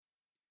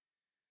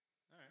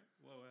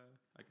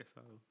I guess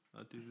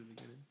I'll do the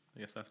beginning.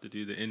 I guess I have to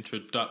do the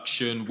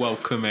introduction.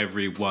 Welcome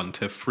everyone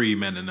to Three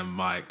Men and a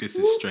Mic. This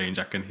is strange.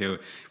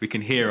 We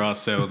can hear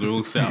ourselves. We're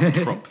all set up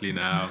properly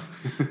now.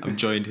 I'm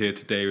joined here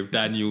today with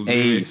Daniel,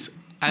 Lewis,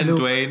 and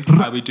Dwayne.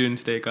 How are we doing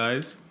today,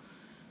 guys?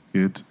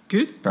 Good.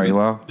 Very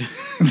well.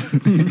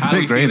 How are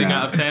we feeling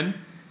out of 10?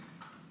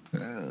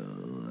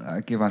 I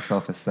give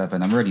myself a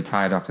 7. I'm really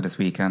tired after this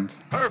weekend.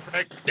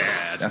 Perfect.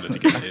 Yeah, That's not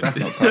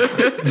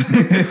perfect.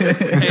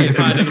 Hey, it's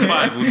higher than a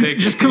 5. We'll take it.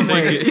 Just couldn't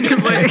wait. You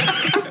couldn't wait.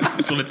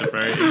 Just wanted to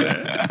throw it in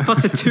there. If I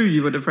said 2,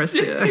 you would have pressed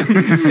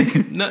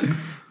it. No,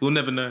 we'll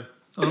never know.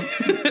 Oh.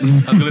 I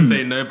was going to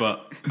say no,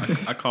 but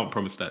I can't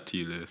promise that to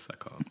you, Lewis. I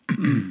can't.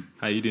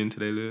 How are you doing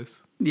today,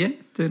 Lewis? Yeah,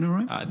 doing all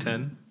right. Out of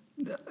 10?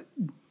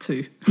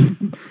 2.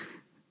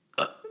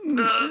 I'm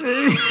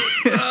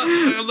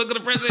not going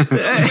to press it.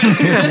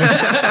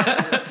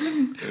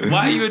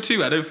 Why are you a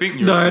 2? I don't think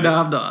you're a 2. No,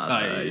 I'm not. Oh,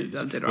 I'm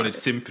doing all Well, right.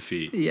 it's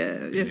sympathy.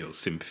 Yeah. Little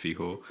sympathy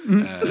whore.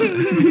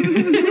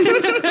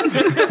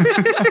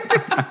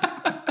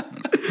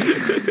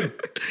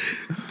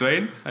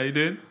 Dwayne, how you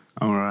doing?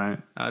 I'm alright.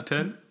 Out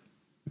of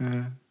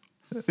 10?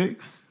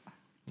 6.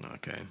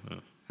 Okay. Well.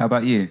 How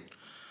about you?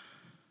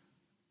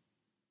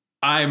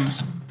 I'm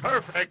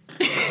perfect.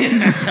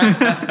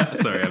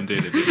 Sorry, I'm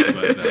doing a bit too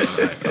much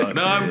now.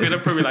 No, I'm good.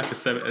 I'm probably like a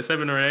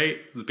 7 or an 8. I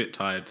was a bit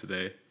tired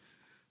today.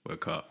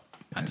 Woke up.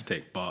 Had to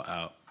take Bart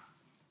out.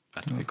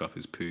 Had to pick up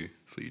his poo.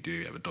 So you do.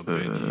 You have a dog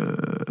bone.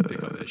 You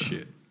pick up that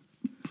shit.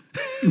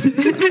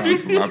 That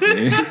sounds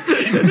lovely.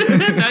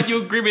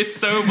 Daniel grimaced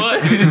so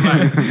much. He was just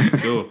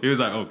like, oh. He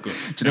was like, oh, good.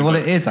 Do you know what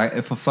it is?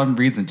 I, for some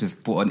reason,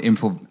 just brought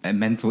a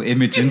mental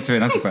image into it,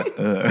 and I was just like,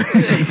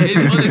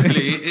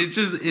 Honestly,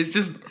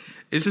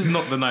 it's just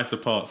not the nicer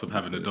parts of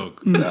having a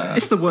dog.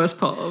 It's the worst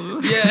part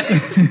of it.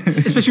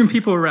 Yeah. Especially when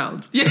people are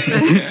around. Yeah.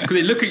 Because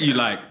they look at you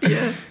like,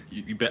 Yeah.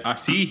 you bet, I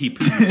see he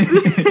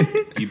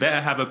poos. You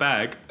better have a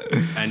bag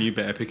and you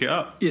better pick it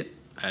up. Yeah.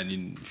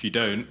 And if you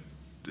don't,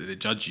 they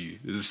judge you.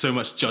 There's so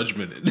much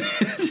judgment.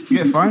 You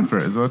get fined for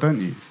it as well, don't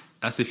you?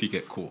 That's if you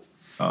get caught.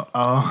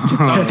 Oh.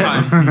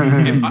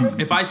 Sometimes,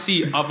 if I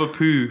see other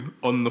poo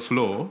on the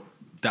floor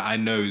that I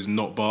know is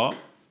not Bart,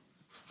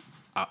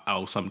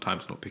 I'll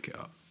sometimes not pick it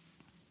up.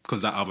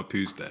 Because that other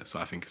poo's there, so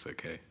I think it's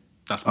okay.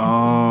 That's my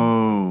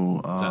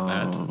Is that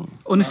bad?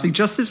 Honestly,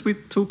 just as we're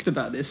talking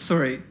about this,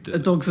 sorry, a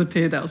dog's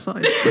appeared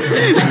outside. Is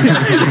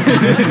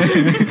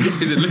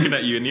it looking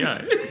at you in the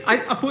eye? I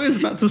thought it was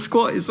about to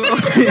squat as well.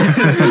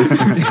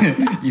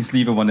 you just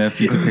leave one there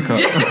for you to pick up.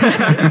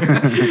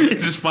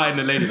 Just find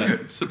the lady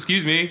like, "So,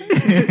 excuse me,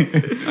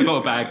 I got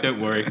a bag, don't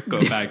worry.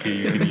 Got a bag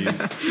here you can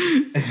use.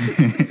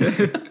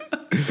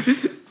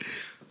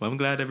 Well, I'm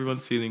glad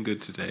everyone's feeling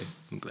good today.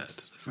 I'm glad.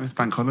 It's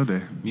bank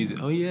holiday.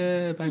 Music. Oh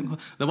yeah, bank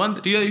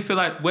holiday. Do you feel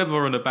like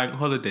weather on a bank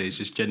holiday is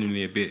just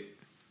genuinely a bit...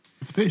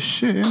 It's a bit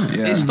shit, isn't it?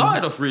 Yeah. It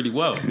started off really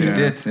well. It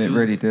did. It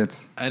really did.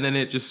 And then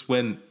it just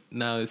went,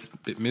 now it's a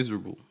bit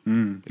miserable.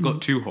 It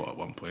got too hot at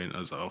one point. I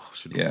was like, oh, I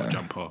should have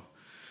jump off.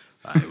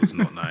 Like, it was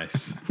not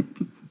nice.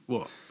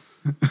 What?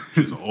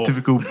 It was hot.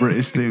 Typical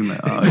British thing. Like,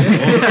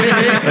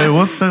 it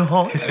was so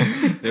hot.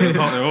 It was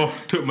hot. Oh,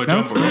 took my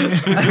jumper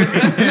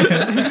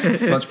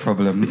off. Such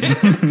problems.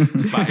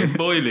 Fucking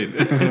boiling.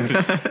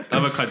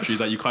 Other countries,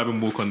 like, you can't even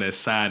walk on their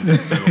sand.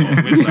 It's so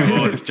hot. We're just like,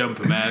 oh, this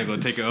jumper, man, I'm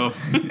going to take it off.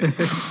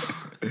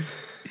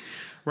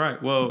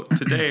 Right, well,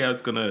 today I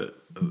was going to,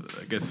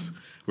 I guess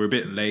we're a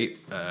bit late,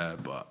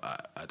 but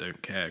I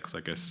don't care because I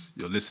guess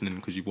you're listening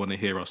because you want to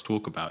hear us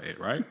talk about it,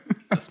 right?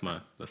 That's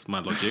my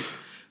logic.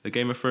 The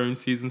Game of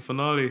Thrones season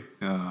finale.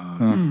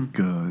 Oh,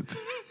 good.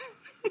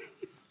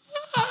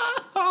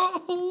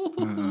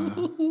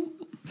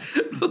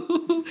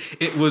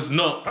 It was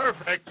not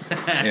perfect.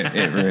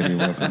 It really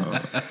wasn't.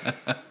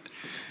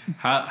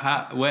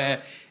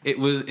 Where it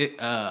was,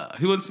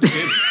 who wants to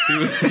begin?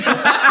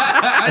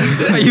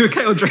 Are you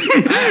okay or Drake?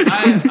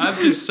 I'm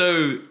just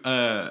so.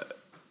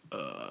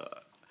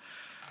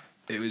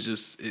 It was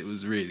just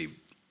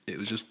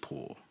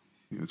poor.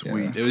 It was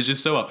weak. It was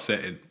just so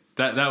upsetting.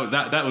 That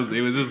was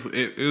it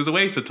was a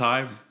waste of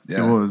time.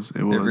 Yeah. It was.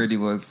 It really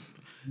was.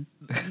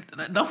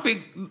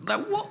 Nothing.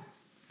 Like what?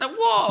 Like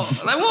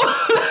what? Like what?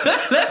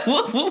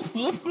 What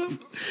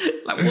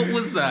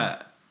was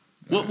that?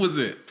 What was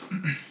it?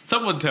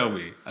 Someone tell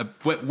me.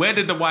 Where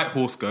did the white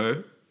horse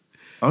go?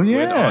 Oh yeah.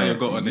 Where the Arya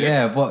got on it?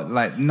 Yeah, what?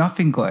 Like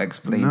nothing got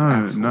explained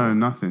at all. No,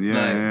 nothing. Yeah,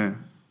 No. yeah.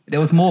 There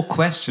was more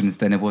questions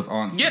than there was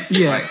answers. Yes.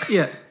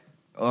 Yeah.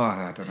 Oh,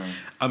 I don't know.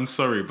 I'm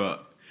sorry,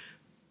 but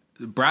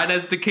Bran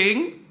as the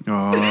king.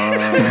 Oh,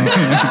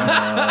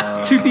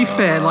 To be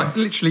fair, like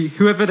literally,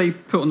 whoever they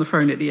put on the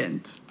throne at the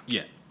end,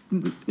 Yeah.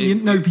 you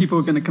know people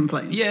are going to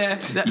complain. Yeah.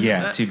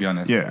 To be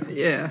honest. yeah.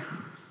 Yeah.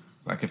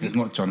 Like if it's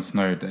not Jon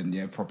Snow, then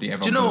yeah, probably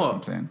everyone Do you know would have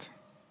what? complained.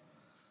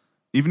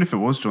 Even if it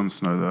was Jon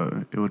Snow,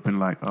 though, it would have been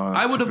like, oh,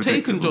 I would have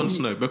taken predictable. Jon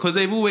Snow because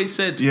they've always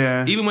said,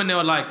 Yeah. even when they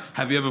were like,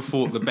 have you ever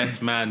thought the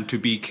best man to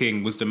be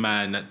king was the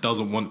man that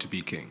doesn't want to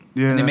be king?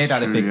 Yeah, And they made that's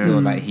that a true, big yeah. deal,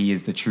 like he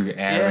is the true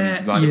heir,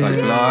 and blah, blah,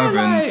 Yeah. blah, and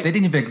Right. they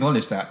didn't even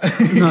acknowledge that.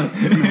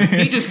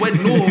 He just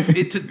went north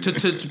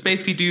to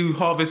basically do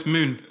Harvest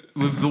Moon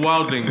with the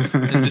wildlings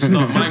and just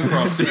start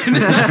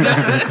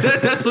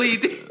Minecraft. That's what he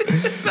did.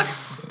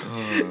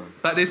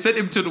 Like they sent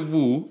him to the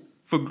wall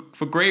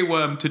for Grey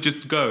Worm to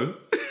just go.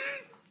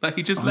 Like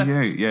he just Oh,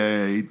 left.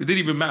 yeah. It didn't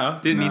even matter.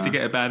 Didn't need to Nah.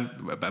 get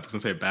abandoned. I was gonna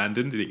say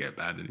abandoned. Didn't get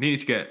abandoned. He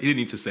didn't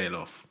need to sail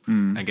off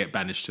and get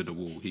banished to the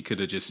wall. He could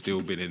have just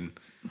still been in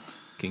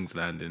King's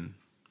Landing.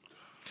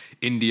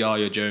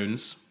 Indiana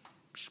Jones,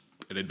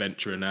 an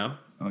adventurer now,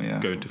 Oh, yeah.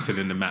 going to fill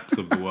in the maps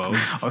of the world.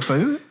 I was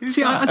like, who's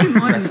See, that? I didn't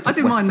mind. Rest I of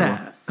didn't mind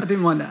Westeros. that. I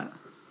didn't mind that.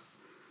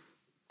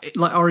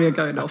 Like Arya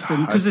going off,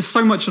 because there's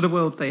so much of the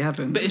world they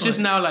haven't. But it's just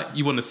now like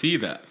you want to see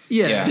that.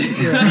 yeah,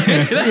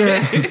 Yeah.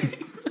 yeah.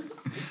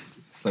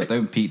 So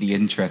don't pique the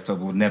interest, or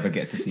we'll never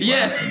get to see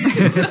Yeah. what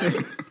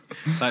happens.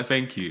 Like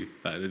thank you.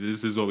 Like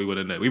this is what we want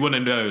to know. We want to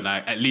know.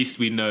 Like at least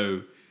we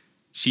know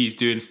she's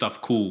doing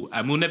stuff cool,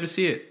 and we'll never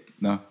see it.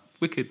 No.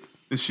 Wicked.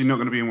 Is she not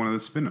going to be in one of the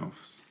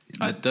spin-offs?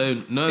 I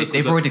don't know.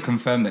 They've already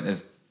confirmed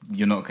that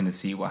you're not going to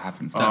see what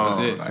happens. That was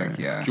it. Like,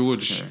 yeah.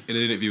 George in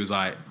an interview was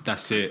like,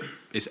 "That's it.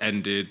 It's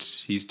ended.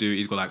 He's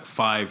got like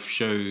 5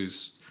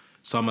 shows.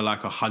 Some are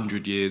like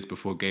 100 years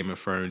before Game of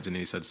Thrones, and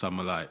he said some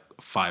are like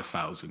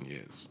 5,000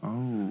 years.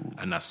 Oh.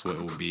 And that's what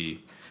it will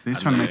be. He's And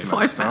trying to then- make it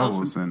like Star 5,000?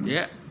 Wars then.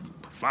 Yeah,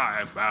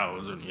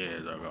 5,000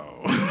 years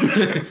ago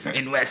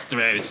in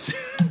Westeros.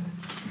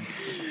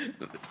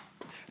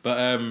 But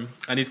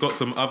and he's got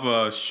some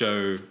other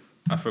show.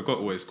 I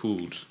forgot what it's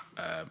called.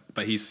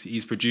 But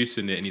he's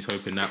producing it, and he's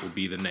hoping that will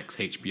be the next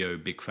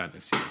HBO big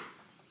fantasy.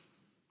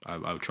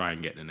 I'll try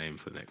and get the name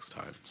for next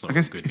time. It's not I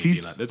guess good. if Me being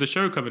he's- like, there's a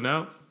show coming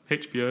out.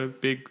 HBO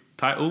big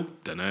title.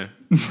 Don't know.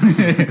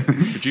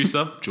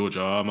 Producer George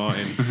R.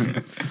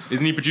 Martin.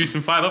 Isn't he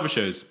producing 5 other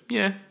shows?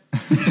 Yeah.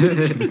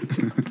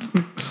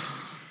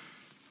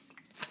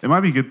 It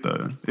might be good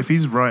though. If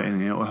he's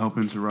writing it or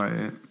helping to write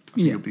it, I think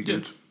Yeah. it'll be Yeah.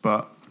 good.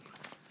 But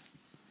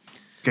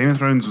Game of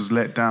Thrones was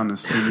let down as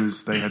soon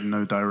as they had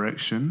no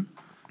direction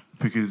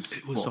because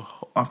It was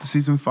after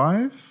season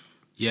 5.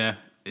 Yeah.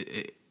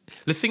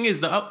 The thing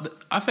is that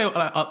I felt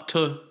like up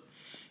to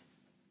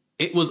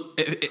it was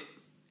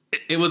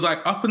like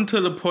up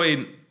until the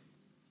point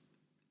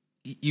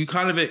you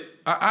kind of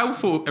I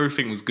thought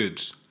everything was good.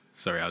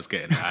 Sorry, I was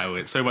getting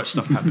so much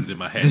stuff happens in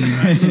my head.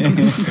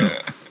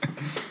 Right?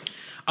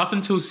 Up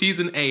until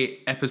season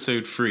 8,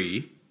 episode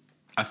 3,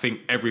 I think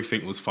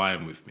everything was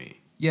fine with me.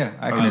 Yeah,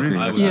 I can Oh, agree really?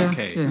 I with was that.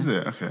 okay. Yeah. Is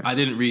it? Okay. I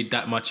didn't read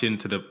that much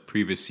into the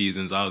previous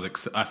seasons. I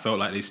felt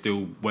like they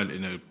still went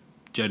in a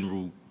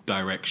general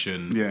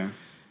direction. Yeah.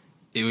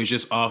 It was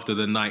just after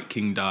the Night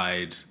King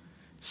died,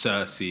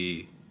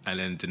 Cersei and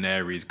then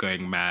Daenerys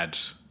going mad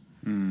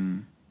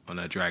on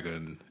her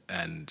dragon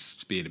and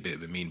just being a bit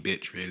of a mean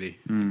bitch, really.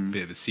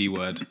 Bit of a C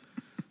word.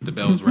 The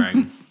bells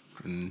rang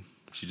and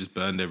she just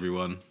burned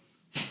everyone.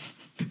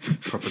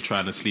 Proper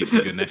trying to sleep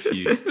with your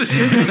nephew.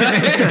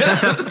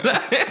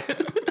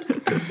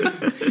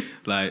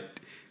 Like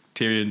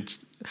Tyrion.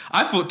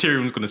 I thought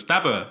Tyrion was going to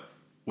stab her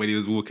when he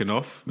was walking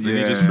off. And then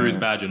he just Yeah. threw his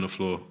badge on the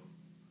floor.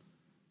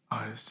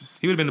 Oh, it's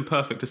just He would have been a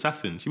perfect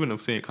assassin. She wouldn't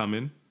have seen it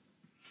coming.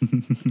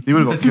 he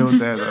would have got killed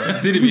there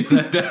though. Didn't mean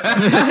like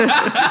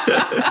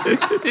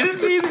that.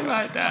 Didn't mean it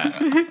like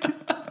that.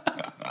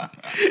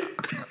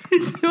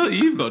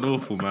 You've got an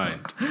awful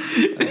mind.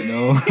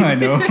 I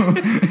know.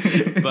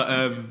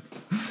 But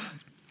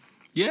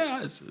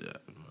yeah, I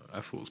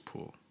thought it was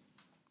poor.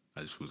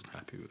 I just wasn't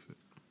happy with it.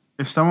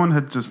 If someone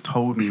had just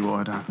told me what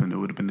had happened, it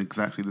would have been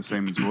exactly the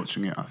same as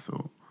watching it, I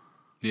thought.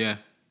 Yeah,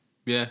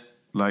 yeah.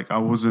 Like, I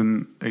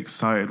wasn't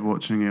excited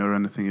watching it or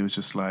anything. It was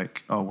just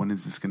like, oh, when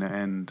is this going to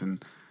end?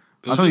 And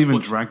It I was thought it just even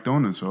watch- dragged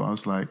on as well. I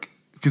was like,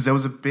 because there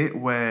was a bit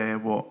where,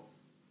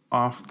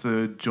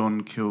 after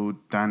John killed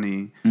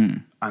Danny,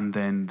 and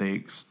then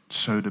they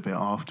showed a bit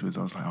afterwards,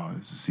 I was like, oh,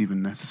 is this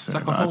even necessary?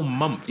 It's like a whole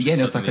month. Yeah,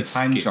 there's just like a time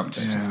suddenly jump that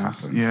skipped. just Yeah,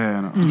 happened. yeah.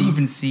 And You didn't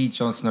even see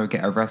Jon Snow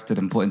get arrested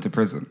and put into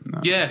prison.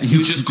 Yeah, he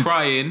was just Just-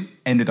 crying.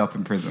 Ended up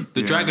in prison.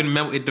 The dragon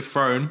melted the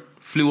throne,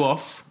 flew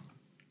off.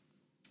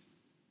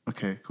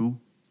 okay, cool.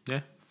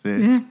 Yeah. That's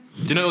it. Yeah. Do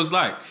you know what it was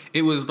like?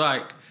 It was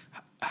like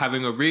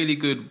having a really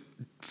good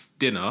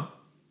dinner,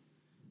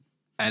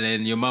 and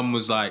then your mum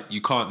was like, "You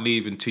can't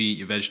leave until you eat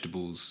your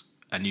vegetables,"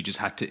 and you just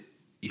had to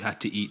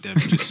eat them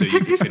just so you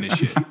could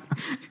finish it.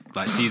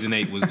 Like season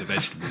 8 was the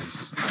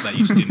vegetables that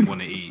you just didn't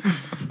want to eat,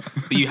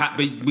 but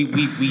we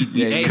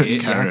Yeah, ate you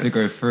it. had to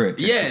go through it.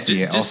 Just Yeah, to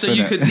see it just off, so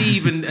you innit? could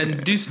leave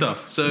and do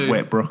stuff. So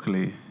Wet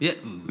broccoli. yeah,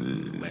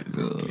 ooh, wet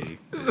broccoli,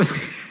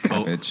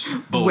 Cabbage.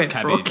 bold Wet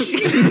cabbage.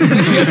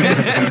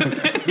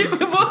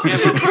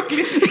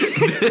 broccoli.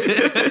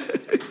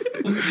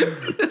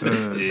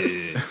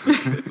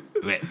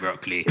 Wet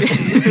broccoli.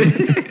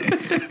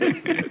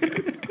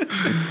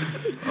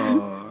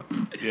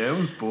 Yeah, it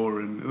was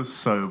boring. It was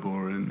so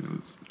boring. It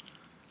was.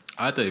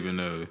 I don't even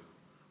know.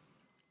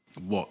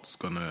 what's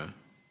gonna.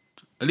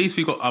 At least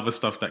we got other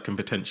stuff that can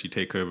potentially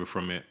take over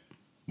from it.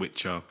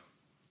 Witcher.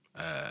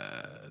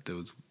 There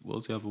was what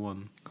was the other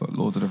one? Got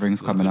Lord of the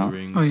Rings Lord coming of out. the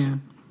Rings. Oh yeah.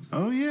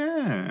 Oh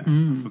yeah,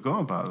 forgot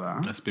about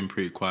that. That's been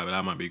pretty quiet, but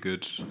that might be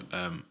good.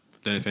 Don't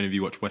know if any of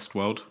you watch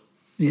Westworld.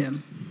 Yeah.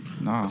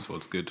 No.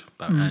 Westworld's good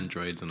about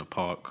androids in a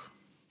park,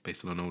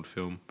 based on an old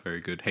film.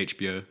 Very good.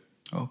 HBO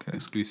Okay.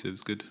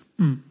 exclusives, good.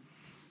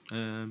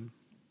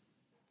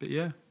 But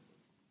yeah,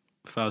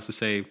 if I was to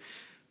say,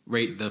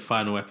 rate the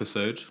final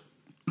episode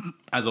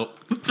as a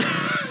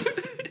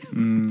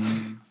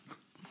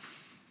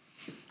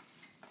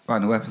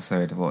Final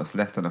episode. Well, it's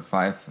less than a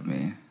 5 for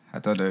me. I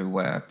don't know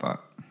where,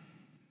 but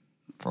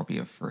probably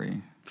a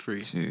 3.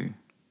 3, 2,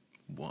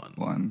 1,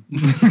 1.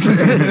 0.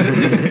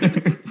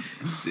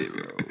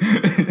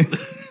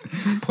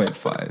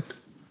 0.5.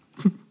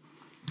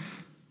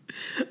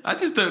 I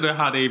just don't know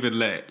how they even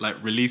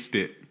released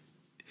it.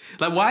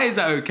 Like, why is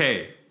that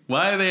okay?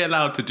 Why are they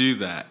allowed to do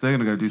that? They're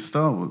gonna go do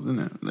Star Wars, isn't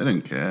it? They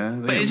don't care.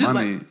 They But get it's just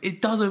money. like it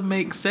doesn't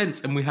make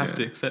sense, and we have Yeah.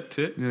 to accept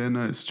it. Yeah,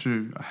 no, it's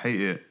true. I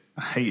hate it.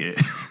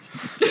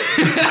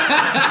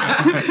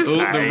 Oh,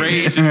 the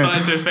rage is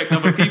starting to affect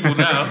other people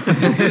now.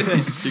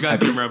 You guys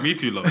been around me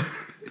too long.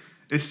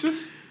 It's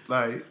just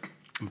like,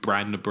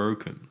 Bran the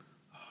Broken.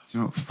 you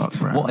know, fuck,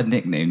 Brad. What a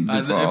nickname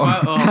as If well.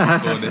 I, oh my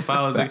god! If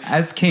I was,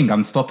 As king,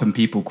 I'm stopping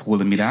people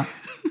calling me that.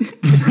 I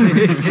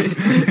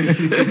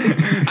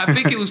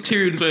think it was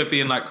Tyrion's way of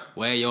being like,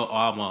 wear your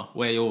armor,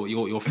 wear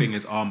your thing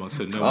is armor,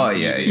 so no Oh, one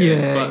can yeah, use it.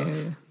 yeah. But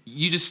Yeah.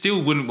 you just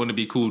still wouldn't want to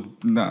be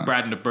called No.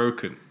 Bran the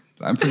Broken.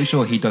 I'm pretty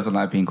sure he doesn't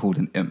like being called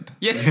an imp.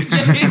 Yeah.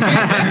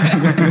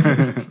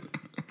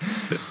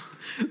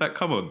 Like,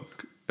 come on.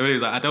 I mean,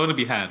 he's like, I don't want to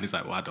be hand. He's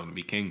like, well, I don't want to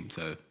be king,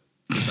 so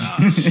he's like,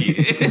 oh,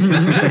 shit.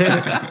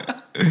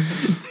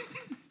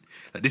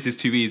 Like, this is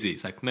too easy.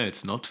 It's like, no,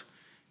 it's not.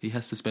 He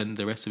has to spend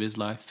the rest of his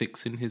life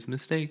fixing his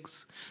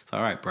mistakes. It's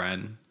all right,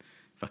 Bran.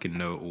 Fucking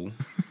know it all.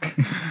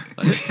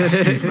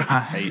 I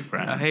hate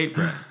Bran. I hate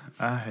Bran.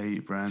 I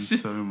hate Bran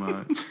so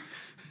much.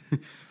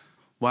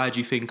 Why do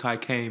you think I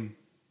came?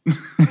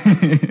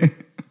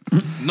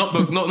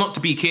 not to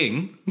be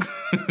king.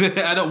 And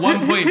at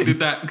one point did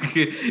that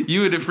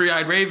you were the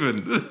three-eyed raven.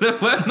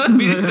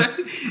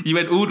 You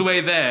went all the way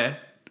there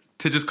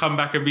to just come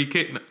back and be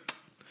king.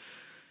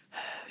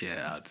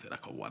 Yeah, I'd say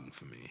like a 1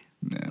 for me.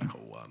 Yeah. Like a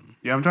 1.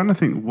 Yeah, I'm trying to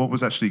think what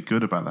was actually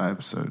good about that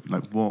episode.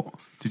 Like, what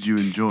did you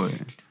enjoy?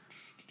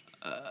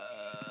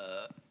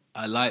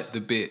 I like the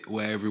bit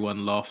where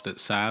everyone laughed at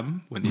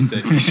Sam when he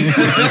said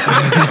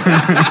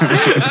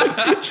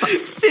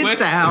Sit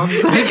down.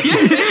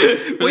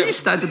 What are you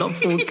standing up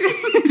for?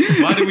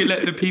 why do we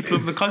let the people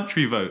of the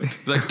country vote?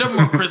 Like,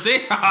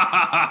 democracy.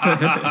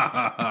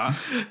 That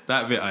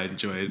bit I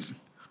enjoyed.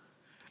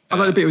 I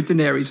like the bit with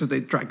Daenerys with the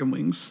dragon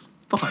wings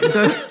behind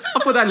her. I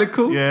thought that looked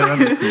cool. Yeah, that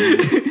was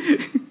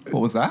cool.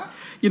 What was that?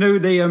 You know,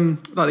 they like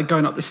they're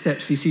going up the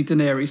steps. You see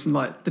Daenerys and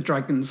like the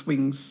dragon's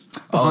wings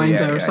Oh, behind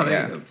yeah, her or yeah, something.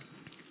 yeah.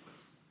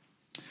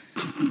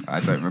 I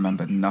don't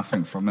remember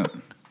nothing from it.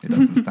 It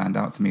doesn't stand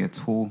out to me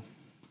at all.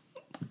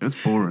 It was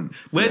boring.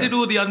 Where did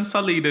all the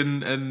Unsullied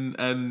and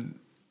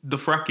the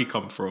Fraki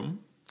come from?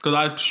 Because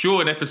I'm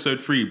sure in episode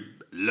 3,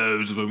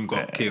 loads of them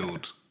got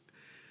killed.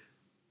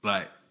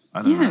 Like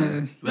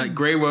Yeah,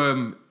 Grey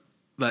Worm,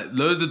 like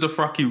loads of the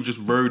Fraki just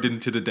rode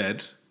into the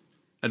dead,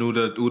 and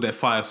all their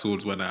fire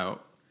swords went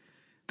out.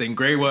 Then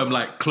Grey Worm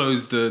like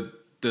closed the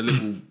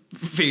little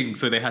thing,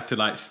 so they had to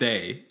like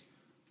stay.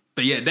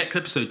 But yeah, next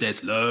episode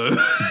there's loads.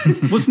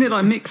 wasn't it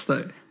like mixed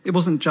though? It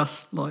wasn't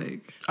just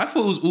like. I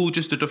thought it was all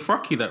just a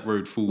Dothraki that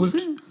rode forward. Was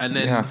it? And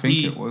then Yeah, I think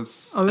he, it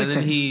was. Oh, okay. And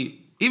then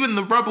even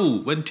the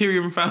rubble, when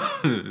Tyrion found...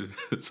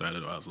 Sorry, I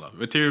don't know why I was laughing.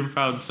 When Tyrion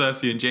found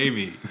Cersei and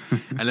Jaime,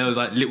 and there was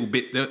like little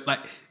bit...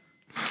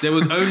 there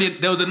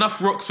was enough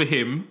rocks for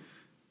him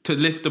to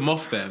lift them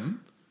off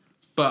them,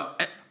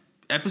 but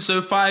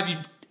episode 5,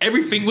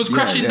 everything was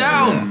crashing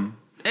down. yeah.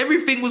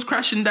 Everything was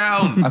crashing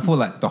down. I thought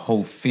like the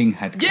whole thing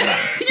had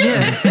collapsed.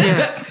 Yeah.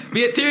 But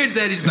yeah, Tyrion's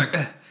there, he's just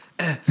like...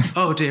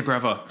 oh dear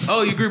brother.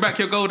 Oh, you grew back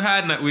your gold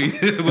hand that we...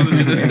 It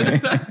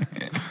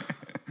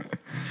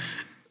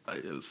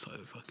was so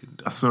fucking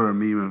dumb. I saw a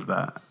meme of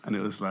that, and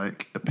it was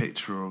like a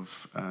picture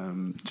of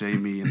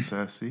Jamie and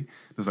Cersei.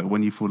 It was like,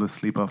 when you fall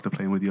asleep after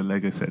playing with your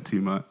Lego set too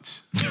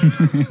much.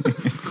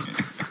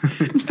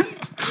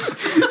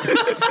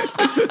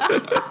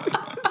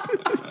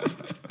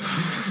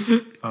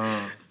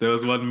 There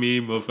was one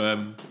meme of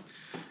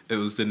it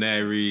was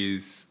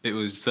Daenerys. It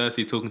was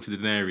Cersei talking to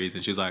Daenerys,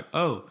 and she was like,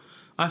 "Oh,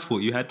 I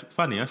thought you had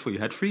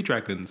 3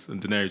 dragons."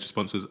 And Daenerys'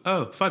 response was,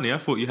 "Oh, funny, I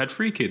thought you had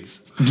 3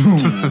 kids."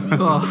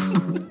 Oh,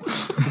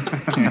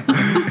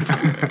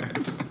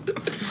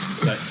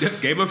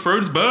 Like, Game of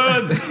Thrones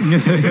burn.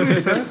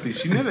 Cersei,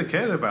 she never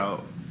cared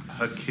about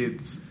her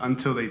kids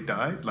until they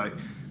died. Like,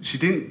 she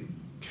didn't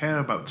care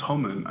about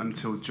Tommen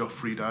until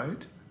Joffrey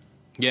died.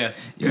 Yeah,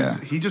 Because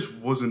Yeah. he just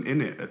wasn't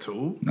in it at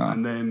all. No.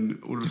 And then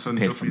all of a sudden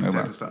appeared from Joffrey's dead.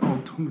 nowhere. It's like,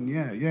 oh, Tommen,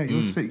 yeah,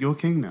 you're sick. You're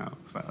king now.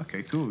 It's like,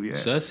 okay, cool, yeah.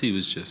 Cersei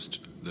was just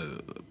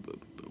the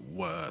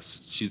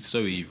worst. She's so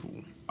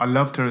evil. I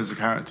loved her as a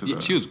character. Yeah, Though.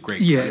 she was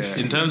great. Yeah,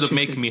 In terms of she's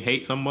making good. me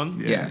hate someone,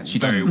 Yeah, she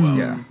very done, well.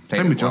 Yeah, played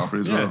Same it with well. Joffrey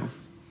as Yeah. well.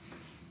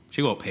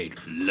 She got paid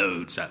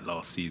loads that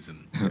last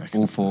season.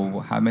 All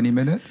for how many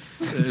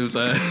minutes? It was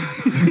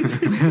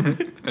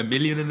 $1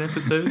 million an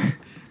episode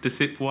to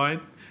sip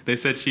wine. They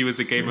said she was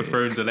the Game of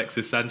Thrones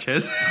Alexis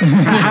Sanchez.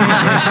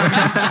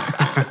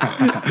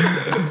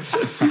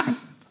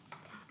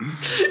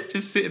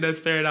 Just sitting there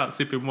staring out,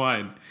 sipping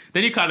wine.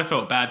 Then you kind of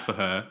felt bad for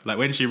her. Like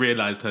when she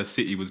realised her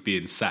city was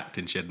being sacked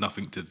and she had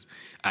nothing to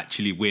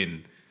actually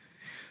win.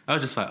 I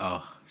was just like,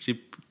 oh,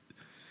 she...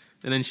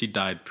 And then she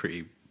died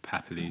pretty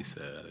happily,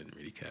 so I didn't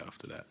really care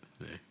after that.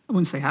 You know. I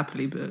wouldn't say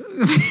happily, but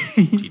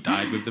She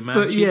died with the man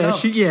but she yeah,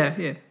 loved.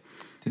 yeah.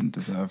 Didn't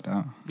deserve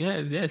that.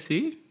 Yeah,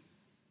 see?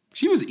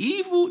 She was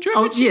evil. Do you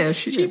remember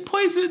she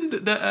poisoned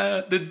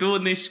the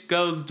Dornish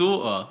girl's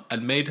daughter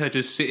and made her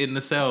just sit in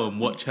the cell and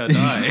watch her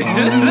die.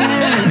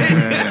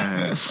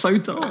 So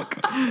dark.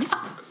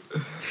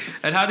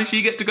 And how did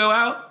she get to go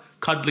out?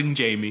 Cuddling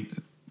Jamie.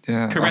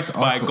 Yeah, Caressed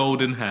by a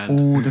golden hand.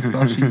 all the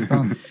stuff she's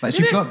done. Like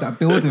she got that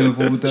building with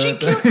all the. She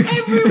killed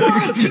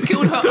everyone. She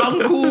killed her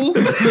uncle.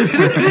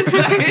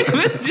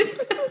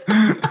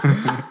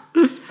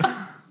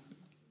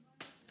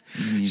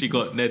 She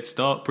got Ned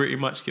Stark pretty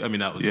much. I mean,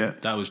 that was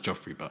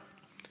Joffrey, but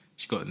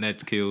she got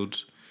Ned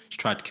killed. She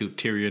tried to kill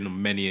Tyrion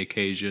on many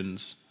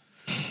occasions.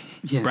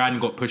 Yeah. Bran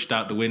got pushed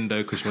out the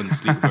window because she wanted to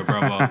sleep with her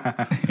brother.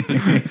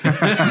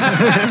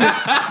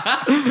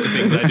 The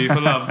things I do for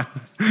love.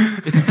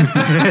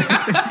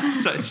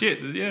 It's like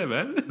shit, yeah,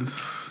 man.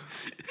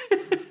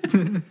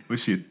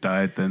 Wish he had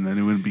died then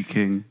he wouldn't be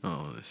king.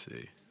 Oh, let's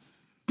see.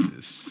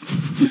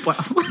 Wow.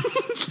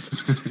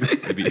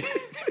 Maybe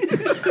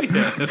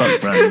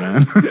Fuck Bran,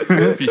 man.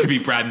 you should be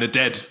Bran the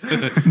dead.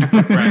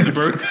 Bran the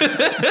broke.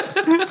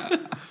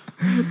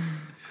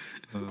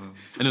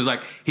 And it was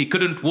like, he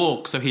couldn't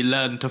walk, so he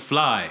learned to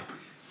fly.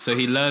 So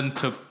he learned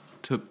to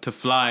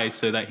fly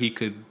so that he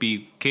could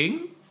be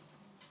king?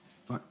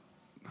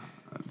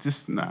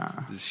 Just nah.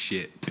 This is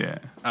shit. Yeah,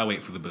 I'll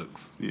wait for the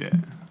books. yeah.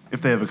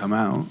 If they ever come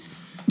out.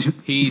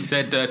 He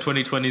said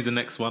 2020 is the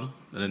next one,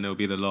 and then there'll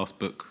be the last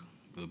book.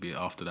 It'll be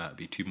after that. It'll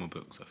be 2 more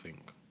books, I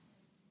think.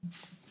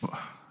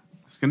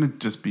 It's gonna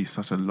just be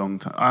such a long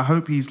time. I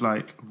hope he's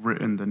like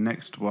written the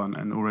next one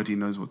and already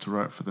knows what to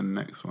write for the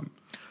next one.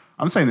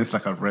 I'm saying this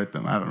like I've read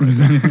them. I haven't read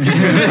them.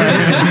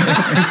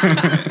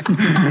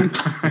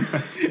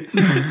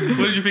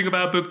 What did you think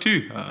about book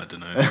 2? I don't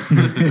know.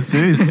 The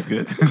series is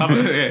good.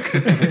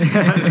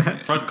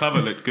 Front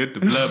cover looked good. The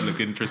blurb looked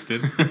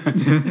interesting.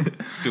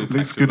 Still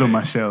Looks packed good on away.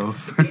 my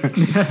shelf.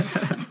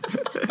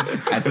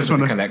 Add to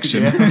the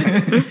collection.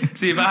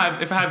 See, if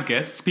I have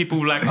guests, people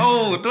will be like,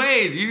 "Oh,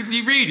 Dwayne,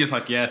 you read?" You're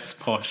like, "Yes,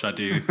 posh, I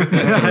do." Until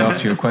they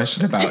ask you a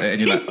question about it,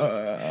 and you're like,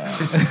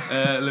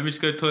 Let me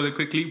just go to the toilet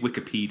quickly.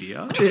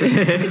 Wikipedia.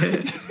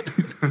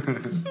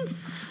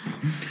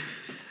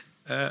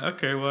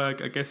 Okay, well,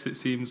 I guess it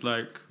seems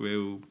like we're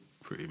all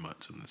pretty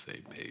much on the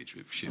same page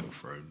with Shit of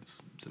Thrones.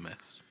 It's a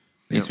mess.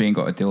 at least we ain't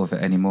got to deal with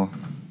it anymore.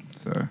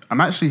 So I'm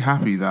actually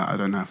happy that I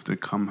don't have to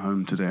come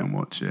home today and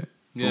watch it.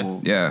 Yeah.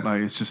 Or, Yeah. Like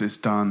it's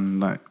done.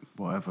 Like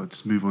whatever.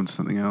 Just move on to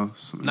something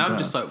else. Something Now I'm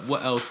better. just like,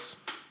 what else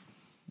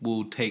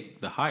will take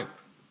the hype?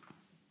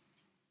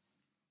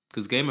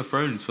 Because Game of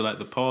Thrones, for like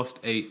the past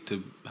 8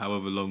 to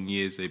however long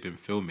years they've been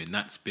filming,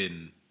 that's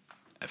been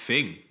a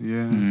thing.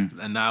 yeah.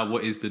 And now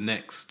what is the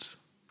next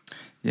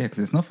yeah, because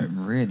there's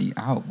nothing really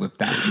out with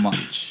that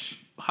much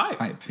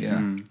hype?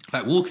 Yeah,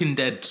 Like Walking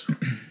Dead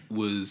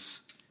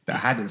was, that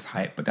had its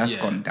hype, but that's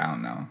Yeah. gone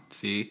down now.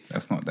 see,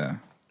 That's not there.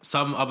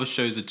 some other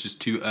shows are just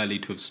too early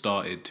to have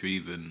started to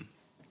even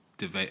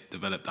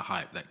develop the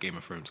hype that Game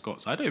of Thrones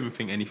got. So I don't even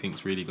think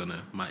anything's really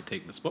might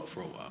take the spot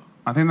for a while.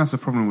 I think that's a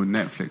problem with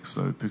Netflix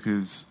though,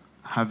 because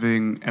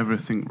having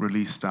everything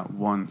released at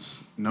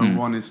once, no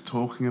one is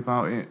talking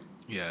about it.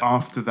 Yeah.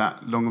 After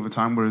that long of a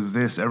time, whereas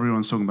this,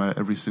 everyone's talking about it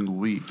every single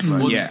week.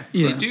 Like, Well, Yeah. they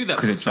Yeah. do that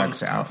 'Cause for it some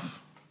drags it out.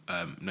 stuff.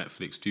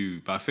 Netflix do,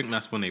 but I think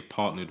that's when they've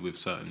partnered with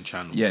certain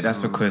channels. Yeah, that's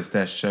because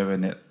they're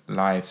showing it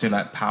live. So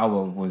like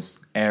Power was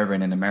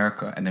airing in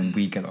America, and then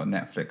we get it on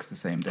Netflix the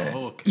same day.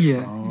 Oh, okay.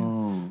 Yeah.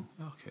 oh,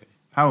 Okay.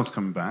 Power's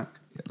coming back.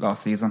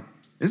 Last season.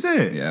 Is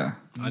it? Yeah.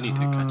 I need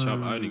to catch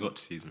up. I only got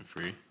to season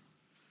 3.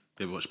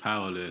 They watched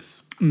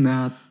Powerless.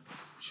 Nah.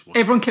 Should watch-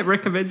 Everyone kept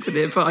recommending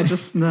it, but I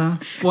just, nah.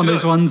 One of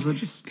those ones I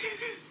just...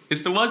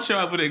 It's the one show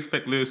I wouldn't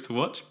expect Lewis to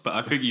watch, but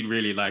I think you'd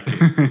really like it.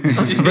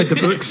 I read the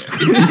books.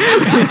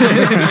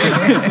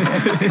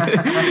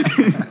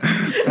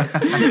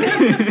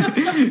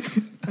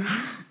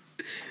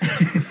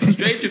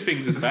 Stranger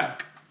Things is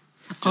back.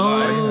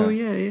 July. Oh,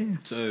 yeah.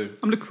 So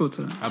I'm looking forward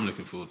to that. I'm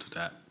looking forward to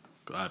that.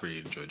 I really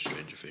enjoyed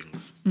Stranger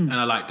Things. And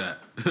I like that.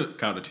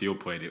 Counter to your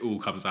point, it all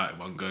comes out in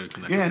one go.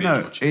 And I Yeah, can no,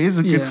 binge watch it it. is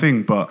a good Yeah.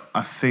 thing, but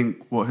I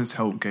think what has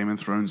helped Game of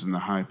Thrones and the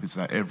hype is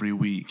that every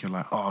week you're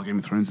like, oh, Game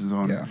of Thrones is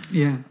on. Yeah.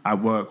 Yeah.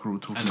 At work, we're all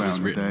talking And it about was it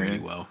on the written day. really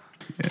well.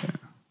 Yeah.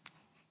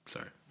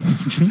 Sorry.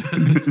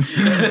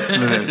 It's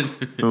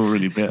all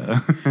really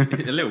bitter.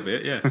 A little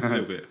bit, yeah. A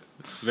little bit.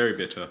 Very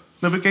bitter.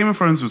 No, but Game of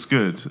Thrones was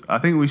good. I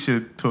think we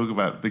should talk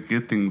about the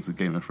good things of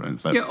Game of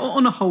Thrones. Like, Yeah,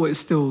 on a whole, it's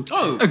still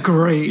Oh. a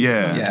great.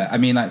 yeah. Yeah, I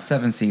mean, like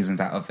 7 seasons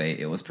out of 8,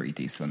 it was pretty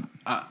decent.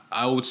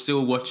 I would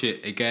still watch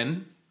it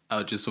again.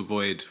 I'll just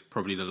avoid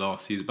probably the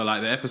last season. But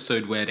like the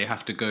episode where they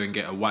have to go and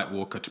get a White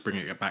Walker to bring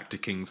it back to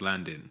King's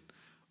Landing.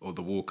 Or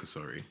the Walker,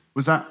 sorry.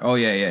 Was that? Oh,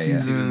 yeah.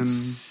 Season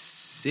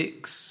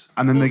 6.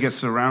 And then they get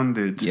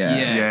surrounded.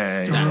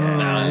 Yeah.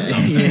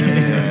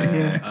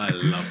 Yeah. I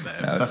love that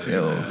episode. That's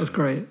ill. man. That's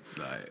great.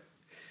 Like,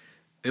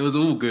 it was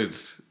all good.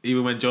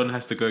 Even when John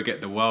has to go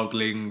get the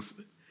wildlings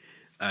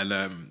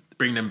and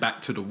bring them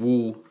back to the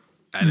wall,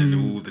 and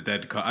then all the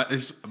dead.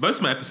 Most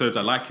of my episodes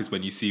I like is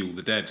when you see all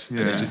the dead, and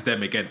it's Yeah. just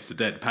them against the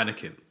dead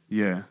panicking.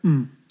 Yeah.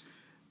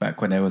 Back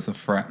when there was a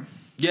threat.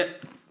 Yeah.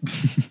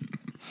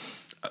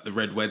 At the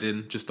Red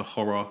Wedding, just the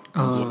horror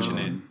of watching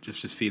it,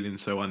 just feeling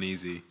so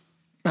uneasy.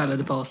 Battle of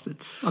the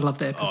Bastards. I love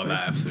that episode. Oh,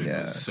 that episode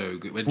Yeah. was so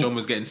good. When John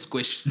was getting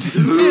squished.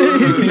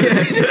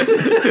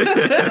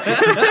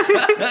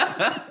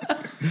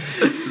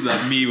 It's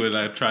like me when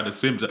I try to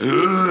swim. It's like,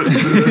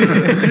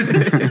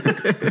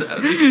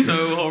 That'd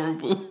so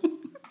horrible.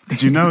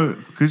 Did you know,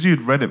 because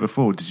you'd read it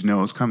before, did you know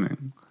it was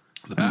coming?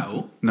 The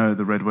battle? No,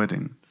 the Red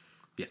Wedding.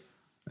 Yeah.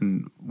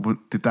 And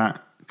did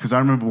that, because I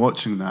remember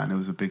watching that and it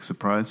was a big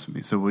surprise for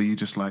me. So were you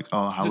just like,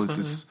 oh, how Just was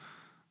this?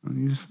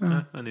 And you just,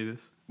 I knew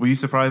this. were you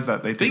surprised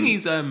that they Thing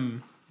didn't?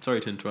 is, sorry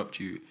to interrupt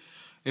you.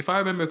 If I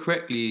remember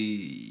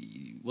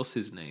correctly, what's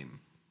his name?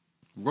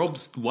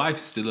 Rob's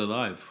wife's still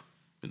alive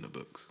in the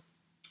books.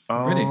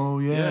 Oh,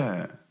 Really?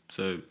 yeah.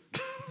 So,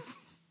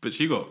 but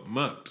she got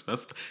murked.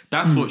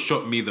 That's what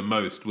shocked me the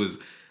most was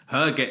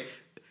her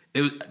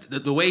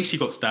the way she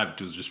got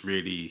stabbed was just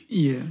really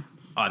Yeah.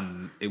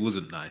 it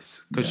wasn't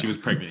nice because she was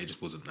pregnant. It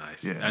just wasn't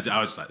nice. Yeah. I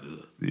was just like,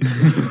 ugh.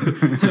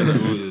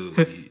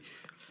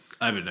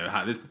 I don't know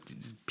how these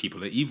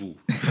people are evil.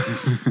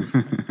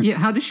 Yeah,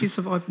 how did she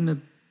survive in the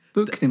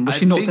book then? Was I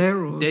she not think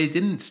there? Or? They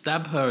didn't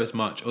stab her as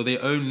much, or they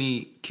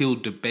only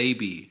killed the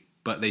baby,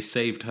 but they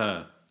saved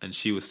her and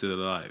she was still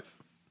alive.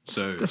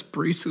 So That's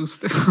brutal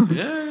still.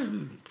 yeah,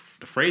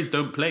 the phrase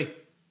 "don't play."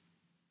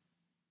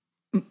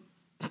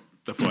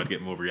 I thought I'd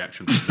get more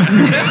reaction from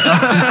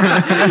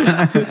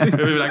that. They'd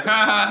be like,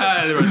 ha ha ha.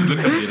 And everyone would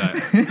look at me like,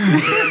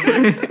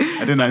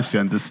 I didn't actually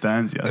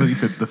understand you. I thought you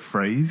said the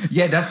phrase.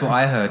 Yeah, that's what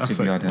I heard, to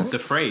be like, honest. the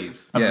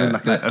phrase. As Yeah, in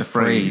like a the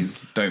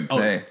phrase. don't Oh,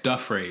 play. the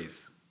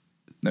phrase.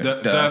 No,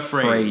 the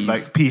phrase.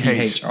 Like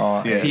PH.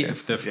 PHR. Yeah.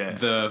 It's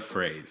the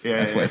phrase. Yeah.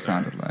 That's what it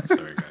sounded like.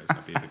 Sorry, guys.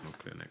 I'll be a bit more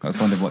clear next I was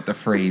time. wondering what the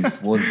phrase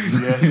was.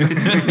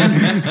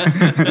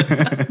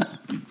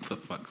 For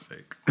fuck's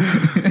sake.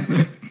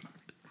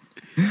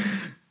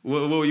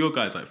 What were your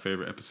guys' like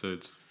favorite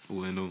episodes?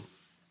 All in all,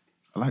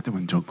 I liked it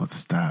when John got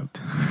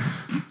stabbed.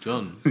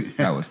 John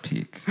That was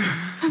peak.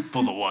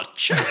 for the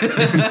watch.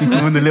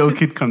 When the little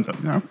kid comes up,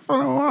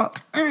 for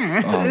what?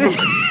 Oh, what a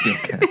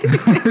dickhead.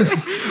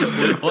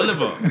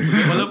 Oliver. Was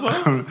it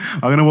Oliver?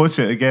 I'm going to watch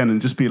it again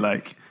and just be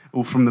like,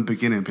 all from the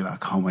beginning, and be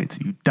like, I can't wait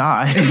till you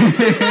die.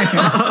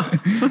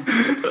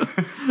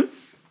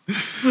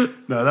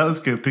 No, that was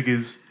good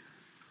because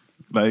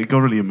like it got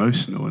really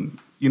emotional, and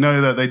you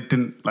know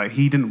that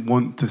he didn't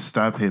want to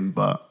stab him,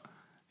 but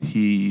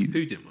he,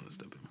 Who didn't want to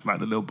stab him? like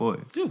the little boy.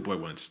 The little boy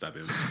wanted to stab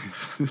him.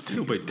 The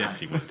little boy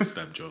definitely wanted to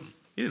stab John.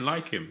 He didn't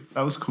like him.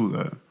 That was cool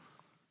though.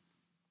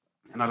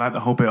 And I like the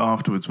whole bit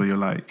afterwards where you're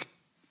like,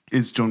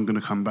 is John going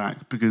to come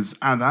back? Because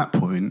at that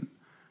point,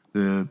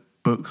 the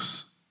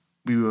books,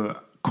 we were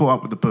caught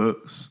up with the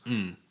books.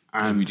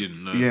 And we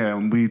didn't know. Yeah,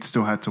 and we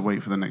still had to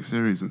wait for the next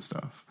series and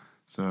stuff.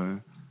 So,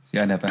 See,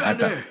 I never had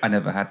that. I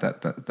never had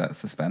that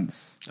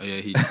suspense. Oh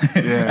yeah, he.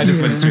 yeah. I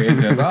just went straight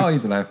into it. I was like, oh,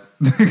 he's alive.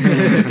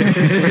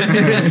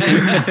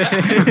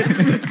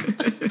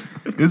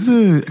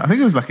 I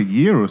think it was like a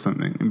year or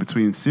something in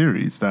between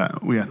series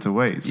that we had to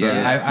wait. So,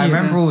 Yeah, I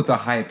remember all the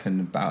hype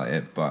and about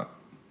it, but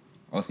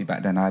obviously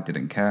back then I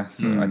didn't care,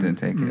 so I didn't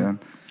take it in.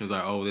 It was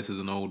like, oh, this is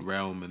an old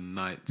realm and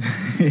knights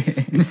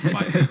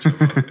fighting each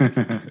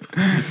other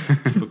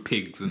for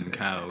pigs and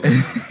cows.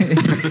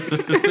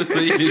 That's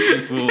what you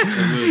literally thought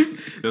it was.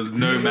 There was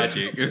no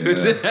magic.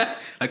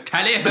 Like,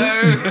 tally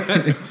ho!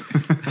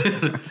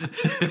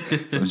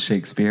 Some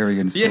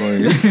Shakespearean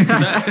story.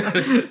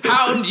 Yeah.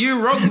 Hound,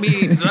 you wrong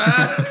me,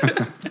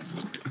 sir!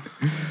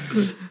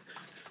 What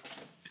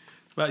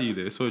about you,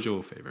 Lewis? What was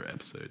your favourite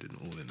episode in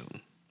all?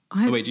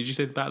 Oh, wait, did you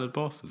say the Battle of the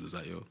Bastards? Was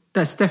that your...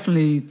 That's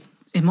definitely.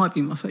 It might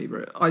be my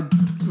favourite. I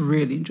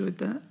really enjoyed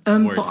that.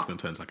 I'm worried But it's going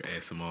to turn to like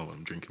ASMR when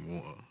I'm drinking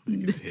water. You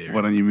can just hear why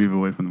it. don't you move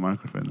away from the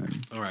microphone then?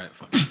 All right,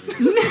 fuck.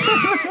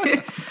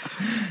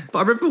 But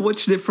I remember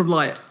watching it from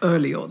like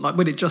early on, like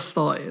when it just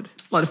started.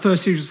 Like the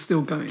first series was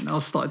still going. I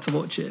was starting to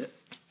watch it.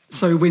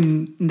 So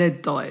when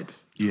Ned died,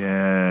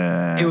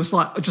 Yeah. it was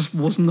like I just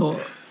was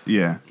not.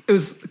 Yeah. It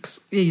was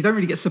 'cause, yeah, you don't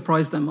really get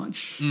surprised that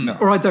much, No.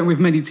 or I don't with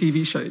many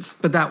TV shows.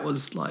 But that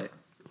was like,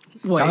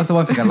 wait, That was the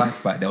one thing I liked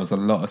about it. There was a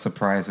lot of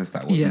surprises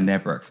that was Yeah.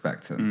 never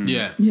expected.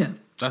 Yeah. yeah,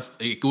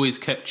 It always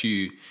kept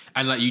you,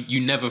 and like you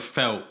never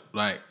felt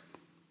like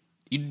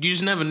you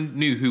just never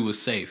knew who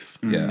was safe.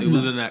 Yeah. It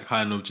wasn't that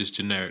kind of just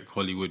generic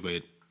Hollywood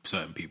where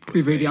certain people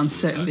Be were really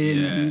safe all the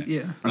unsettling. time. And,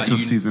 yeah. Like Until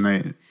you- season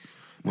 8,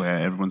 where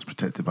everyone's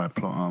protected by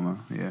plot armor.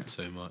 Yeah.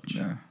 so much.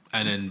 Yeah.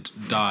 And then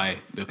die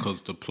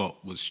because the plot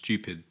was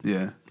stupid.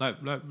 Yeah. Like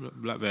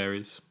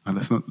varies. And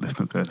let's not go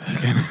there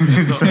again.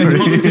 Sorry.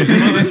 Going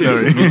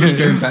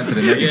back to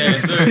the Yeah,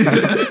 negatives. sorry.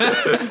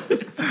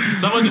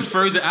 Someone just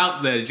throws it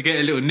out there. You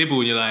get a little nibble,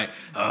 and you're like,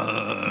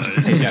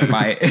 Take that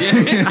bite.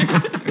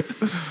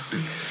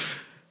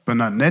 But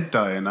no, Ned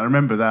dying, I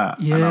remember that.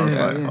 And I was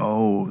Yeah, like, yeah.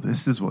 oh,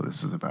 this is what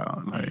this is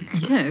about. Like,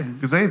 Yeah.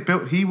 because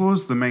he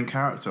was the main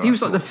character. He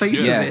was like the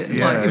face Yeah. of it.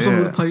 Yeah, like, he was on all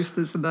yeah. the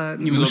posters and that.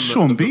 he was on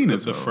Sean Bean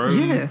as the well.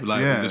 throne, Yeah.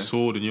 like Yeah. with the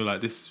sword, and you're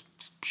like, this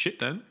shit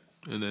then.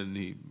 And then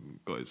he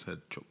got his head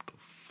chopped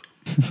off.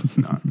 That's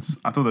nuts.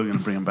 I thought they were going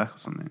to bring him back or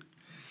something.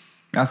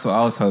 That's what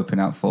I was hoping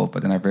out for,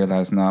 but then I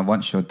realised, no,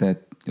 once you're dead,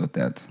 you're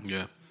dead.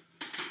 Yeah.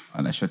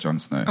 Unless you're Jon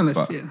Snow.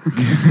 Unless, But-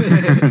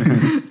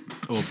 yeah.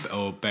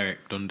 Or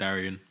Beric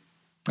Dondarrion.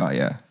 Oh,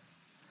 yeah.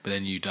 But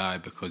then you die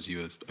because you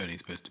were only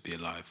supposed to be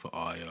alive for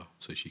Arya,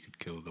 so she could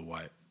kill the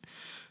white.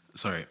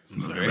 Sorry,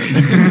 I'm sorry.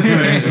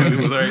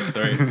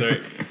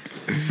 sorry.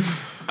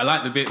 I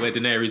like the bit where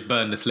Daenerys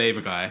burned the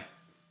slaver guy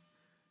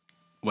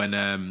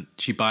when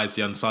she buys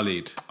the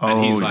Unsullied, and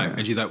Oh, he's like, yeah.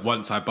 and she's like,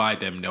 once I buy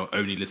them, they'll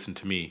only listen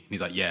to me. And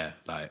he's like, yeah,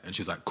 like, and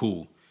she's like,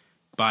 cool.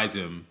 Buys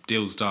him,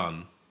 deal's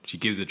done. She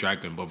gives the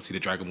dragon, but obviously the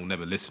dragon will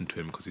never listen to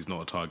him because he's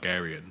not a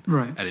Targaryen.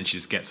 Right. And then she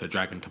just gets her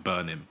dragon to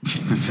burn him.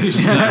 So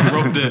she like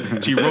robbed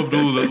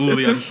all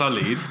the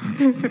Unsullied,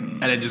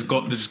 and then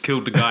just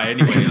killed the guy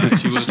anyway. Like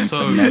she was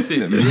so finessed sick.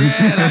 him.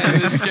 Yeah, like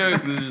it was a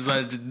joke. It was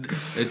like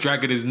the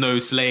dragon is no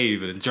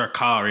slave, and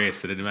Dracarys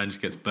is, and then the man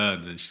just gets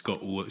burned, and she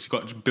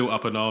got built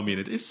up an army,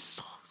 and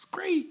it's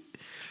great.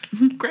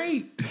 It's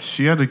great.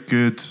 She had a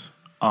good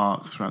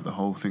arc throughout the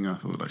whole thing. I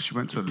thought, like, she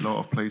went to a lot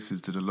of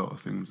places, did a lot of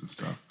things and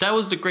stuff. That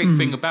was the great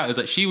thing about it, is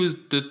that she was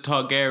the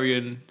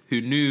Targaryen who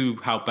knew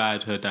how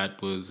bad her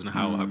dad was and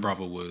how her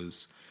brother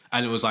was.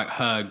 And it was like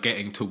her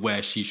getting to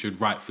where she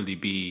should rightfully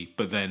be,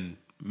 but then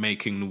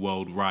making the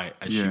world right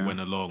as she Yeah.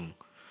 went along.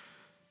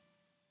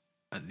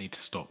 I need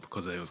to stop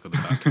because I was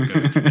about to go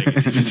into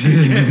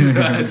negativity. So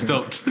I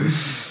stopped.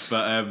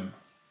 But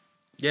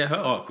yeah, her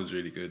arc was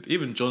really good.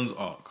 Even Jon's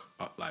arc,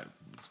 like,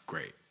 was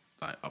great.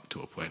 Like, up to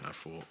a point, I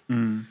thought.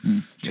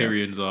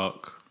 Tyrion's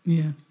arc.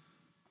 Yeah.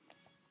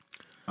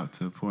 Up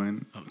to a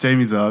point.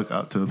 Jamie's arc,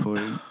 up to a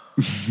point.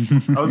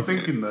 I was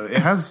thinking, though, it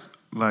has,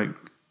 like,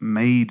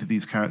 made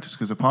these characters,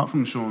 because apart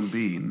from Sean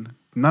Bean,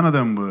 none of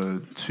them were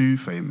too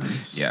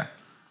famous. Yeah.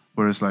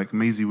 Whereas, like,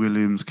 Maisie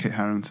Williams, Kit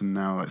Harington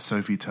now, like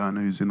Sophie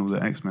Turner, who's in all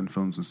the X-Men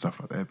films and stuff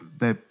like that,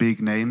 they're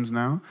big names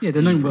now. Yeah,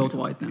 they're known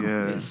worldwide now.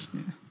 Yeah. Yes, yeah.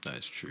 That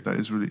is true. That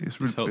is really, it's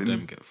really It's helped been-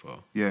 them get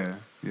far. Yeah,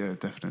 yeah,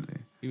 definitely.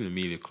 Even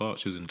Emilia Clarke,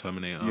 she was in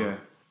Terminator. Yeah.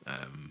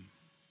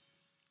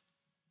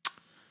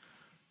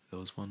 There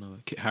was one other.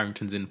 Kit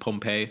Harington's in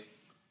Pompeii.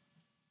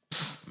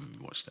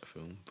 Watch that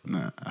film. But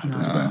No, I No, I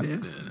was haven't. supposed to, yeah.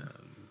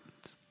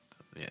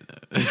 yeah, no.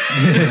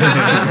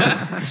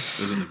 It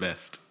wasn't the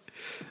best.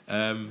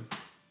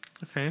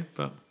 Okay,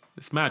 but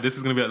it's mad. This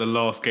is going to be like the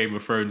last Game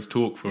of Thrones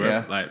talk for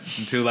Yeah. like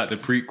until like the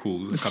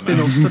prequels The come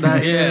spin-offs out. to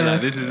that. Yeah, Yeah.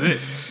 like this is it.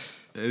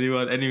 If you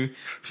had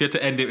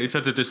to end it, if you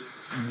had to just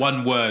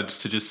one word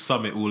to just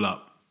sum it all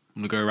up,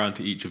 I'm going to go around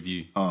to each of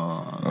you.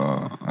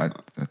 Oh, I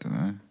don't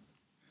know.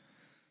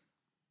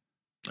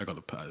 I got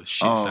a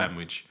shit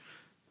sandwich.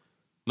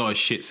 Not a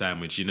shit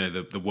sandwich, you know,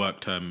 the work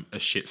term, a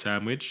shit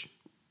sandwich.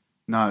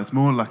 No, it's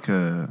more like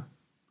a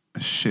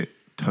shit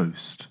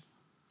toast.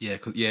 Yeah,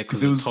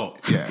 because it the was-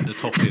 top, yeah. the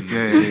topping.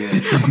 Yeah.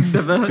 I've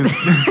never heard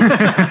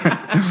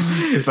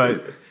It's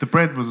like the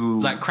bread was all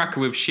It's like cracker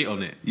with shit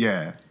on it.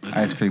 yeah.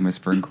 Ice cream with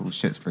sprinkles,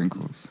 shit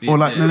sprinkles. Or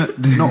like no,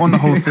 not on the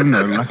whole thing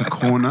though, like a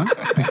corner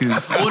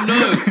because Or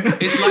no,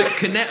 it's like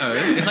Cornetto.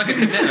 It's like a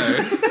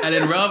Cornetto, and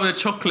then rather than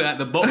chocolate at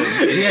the bottom,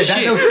 it's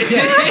shit.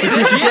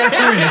 Because you get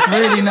through and it's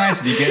really nice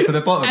and you get to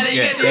the bottom. And then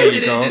you Yeah, get to there the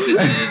you end, go.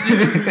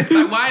 it's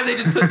like, why have they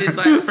just put this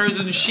like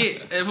frozen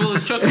shit if it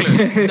was chocolate?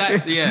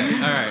 Yeah,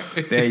 all right.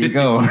 There you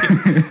go.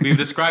 We've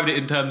described it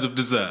in terms of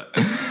dessert.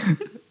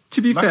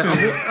 To be fair,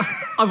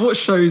 a- I've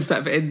watched shows that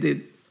have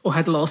ended or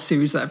had last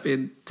series that have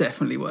been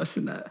definitely worse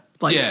than that.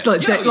 Like, Yeah.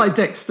 like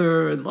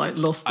Dexter and like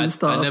Lost and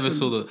stuff. I never and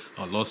saw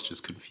Lost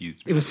just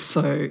confused me. It was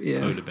so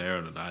yeah. Polar bear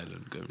on an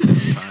island going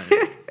through time.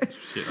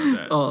 Shit like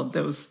that. Oh,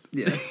 there was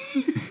yeah.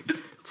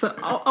 So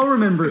I'll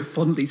remember it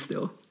fondly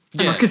still.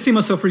 And Yeah. I could see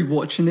myself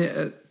rewatching it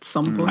at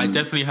some point. I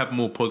definitely have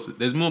more positive.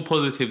 There's more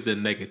positives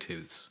than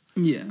negatives.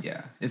 Yeah.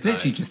 Yeah. It's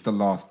literally just the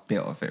last bit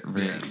of it,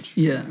 really.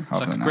 Yeah. It's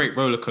like a great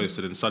roller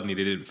coaster, and suddenly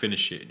they didn't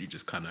finish it, and you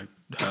just kind of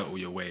hurtle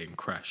your way and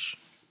crash.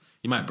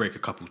 You might break a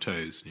couple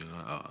toes, and you're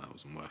like, "Oh, that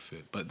wasn't worth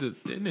it." But the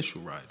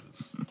initial ride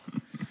was.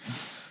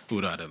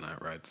 Although I don't like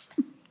rides,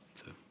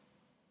 so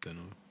don't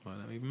know why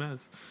that even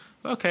matters.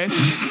 Okay.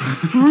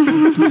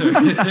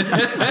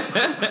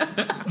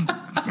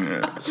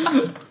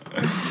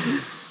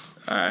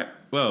 All right.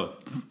 Well.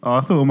 oh,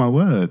 I thought my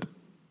word.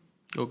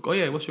 Oh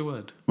yeah. What's your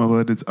word? My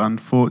word is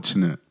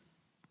unfortunate.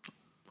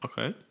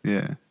 Okay.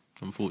 Yeah.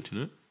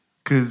 Unfortunate.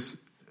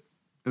 Because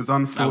it was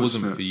unfortunate. That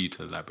wasn't for you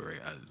to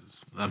elaborate.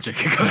 I'm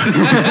joking.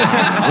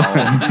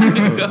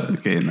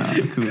 Okay, no.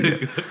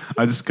 Cool.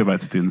 I'll just go back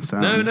to doing the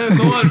sound. No, go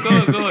on.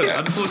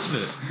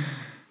 Unfortunate.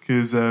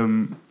 Because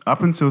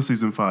up until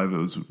season 5, it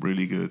was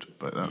really good,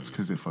 but that's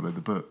because it followed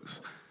the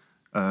books.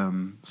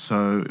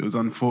 So it was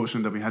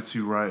unfortunate that we had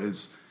 2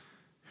 writers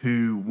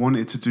who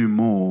wanted to do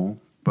more,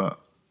 but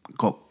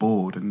got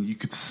bored, and you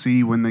could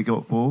see when they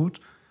got bored,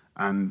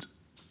 and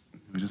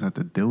we just had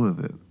to deal with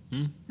it.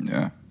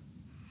 Yeah.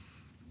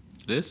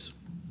 This?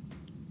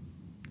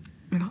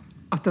 Yeah,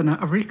 I don't know.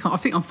 I really can't. I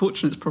think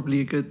unfortunate is probably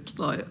a good.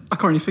 Like, I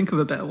can't really think of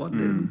a better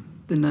one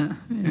than that.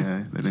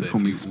 Yeah, they didn't So call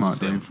if me you smart all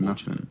say brain for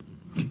nothing.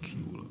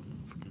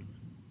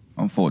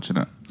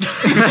 Unfortunate.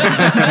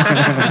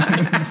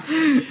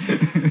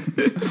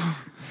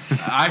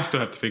 I still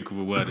have to think of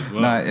a word as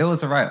well. No, it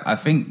was alright. I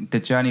think the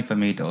journey for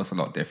me, though, was a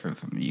lot different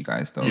from you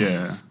guys, though.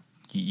 Yeah.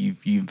 You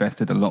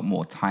invested a lot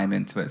more time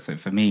into it. So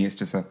for me, it's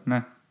just a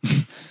meh.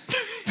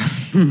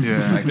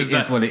 Yeah. Like, it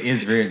is what it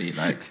is, really.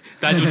 Like,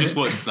 Daniel just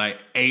watched like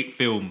 8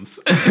 films.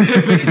 to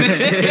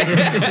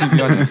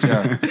be honest,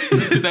 yeah.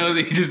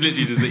 He just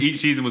literally each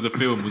season was a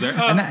film. Was like,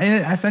 And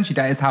essentially,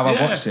 that is how I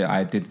Yeah. watched it.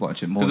 I did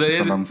watch it more 'cause just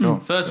a long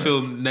film. First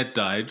film, Ned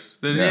died.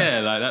 Then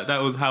like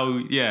that was how.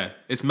 Yeah,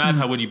 it's mad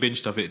how when you binge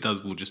stuff,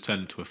 will just turn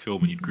into a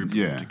film and you group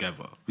it all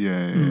together.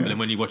 Yeah. But then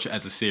when you watch it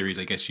as a series,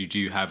 I guess you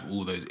do have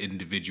all those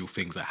individual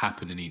things that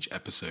happen in each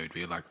episode.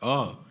 Where you're like,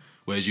 oh,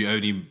 whereas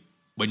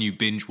when you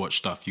binge watch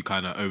stuff, you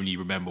kind of only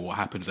remember what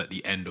happens at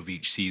the end of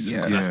each season.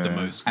 Yeah. 'Cause that's the Yeah.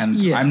 most.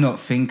 And Yeah. I'm not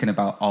thinking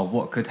about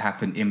what could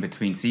happen in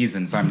between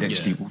seasons. I'm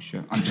literally, Yeah. oh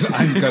shit. I'm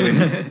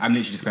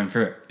literally just going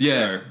through it. Yeah.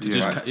 So, To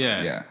just like,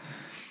 yeah. yeah.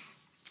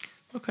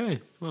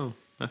 Okay, well,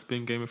 that's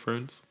been Game of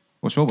Thrones.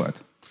 What's your word?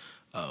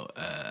 Oh,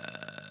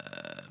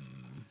 I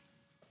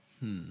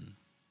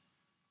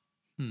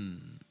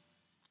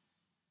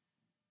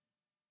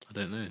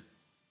don't know.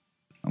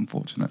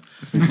 Unfortunate.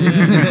 I think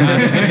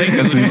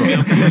it's be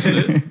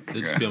unfortunate.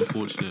 It'd just be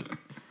unfortunate.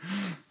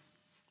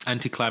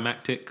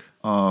 Anticlimactic.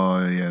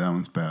 Oh, yeah, that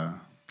one's better.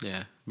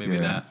 Yeah, maybe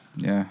Yeah. that.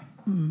 Yeah.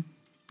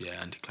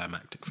 Yeah,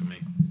 anticlimactic for me.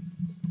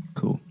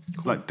 Cool.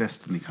 Like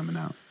Destiny coming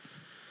out.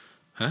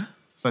 Huh?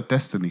 It's like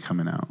Destiny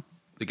coming out.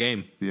 The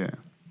game. Yeah.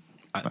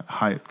 Like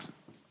hyped.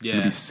 Yeah.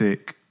 Gonna be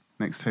sick.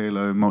 Next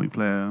Halo,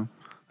 multiplayer.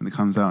 And it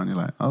comes out and you're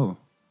like, oh,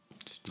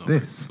 Not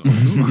this.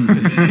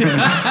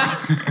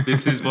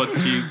 This is what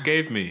you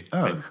gave me.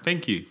 Oh.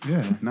 Thank you.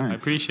 Yeah, nice. I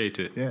appreciate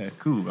it. Yeah,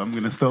 cool. I'm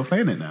going to start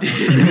playing it now.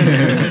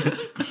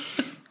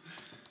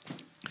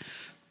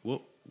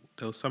 What?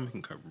 There was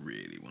something I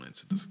really wanted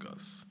to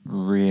discuss.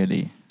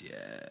 Really?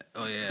 Yeah.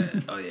 Oh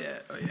yeah.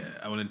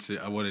 I wanted to.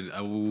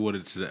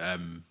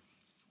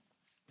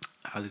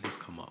 How did this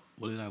come up?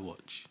 What did I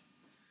watch?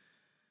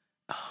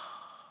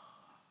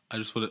 I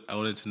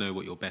wanted to know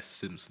what your best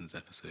Simpsons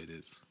episode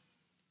is.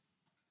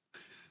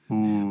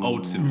 Ooh.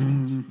 Old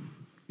Simpsons,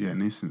 Yeah,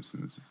 New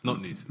Simpsons.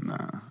 not New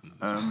Simpsons.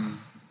 Nah.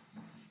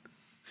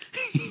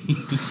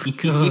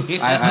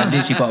 I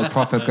literally got to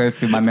proper go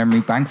through my memory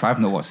banks. I've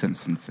not watched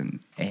Simpsons in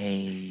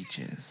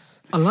ages.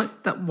 I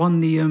like that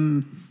one.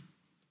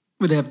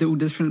 Where they have all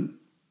different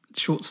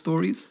short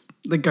stories.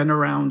 They're going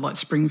around like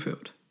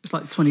Springfield. It's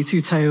like 22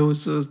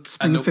 Tales of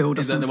Springfield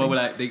or Is that something. the one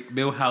where like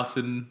Milhouse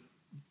and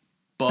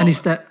Bart? and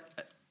it's that.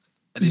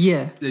 And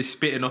Yeah. they're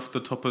spitting off the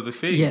top of the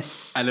thing.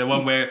 Yes. And the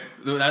one where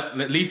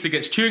Lisa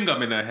gets chewing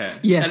gum in her hair.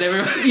 Yes. And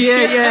everyone,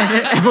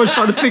 yeah. Everyone's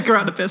trying to figure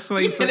out the best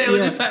way to. and they were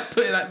just like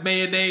putting like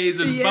mayonnaise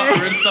and Yeah.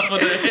 butter and stuff on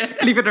their hair.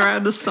 leaving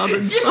around the sun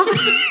and stuff.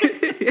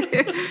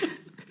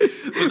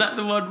 Was that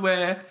the one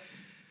where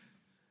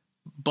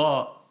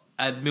Bart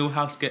and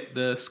Milhouse get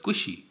the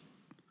squishy?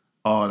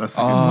 Oh, that's a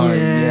good Oh, one.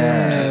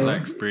 yeah. It's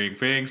like spring.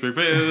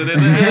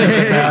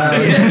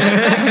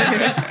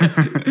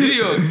 New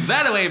York's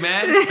that away,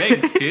 man.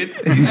 Thanks, kid.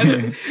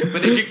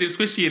 But they drink the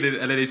squishy and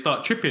then they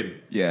start tripping.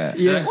 Yeah.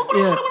 Yeah.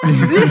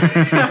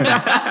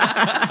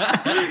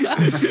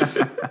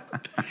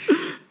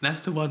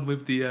 That's the one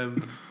with the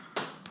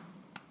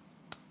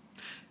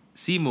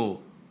Seymour,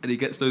 and he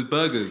gets those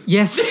burgers.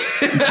 Yes.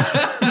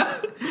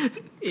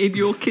 In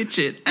your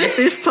kitchen at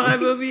this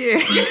time of year.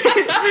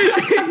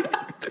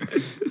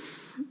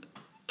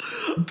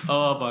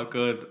 Oh my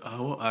god!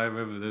 Oh, I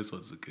remember those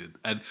ones were good.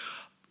 And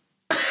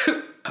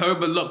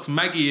Homer locks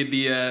Maggie in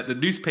the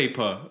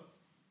newspaper.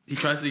 He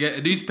tries to get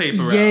a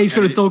newspaper out. Yeah, he's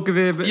got and a dog with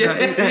him.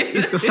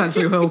 He's got Santa's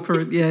little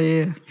helper.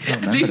 Yeah. I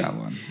remember that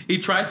one. He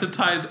tries to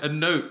tie a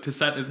note to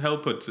Santa's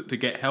helper to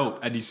get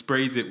help, and he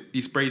sprays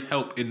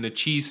help in the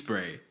cheese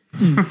spray.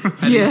 And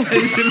he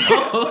sends him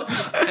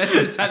off, and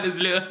then Santa's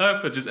little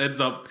helper just ends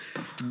up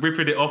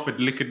ripping it off and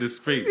licking the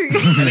spring, and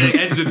then it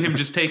ends with him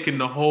just taking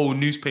the whole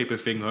newspaper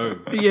thing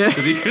home. Yeah.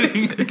 Because he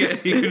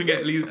couldn't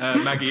get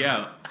Maggie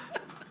out.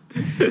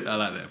 I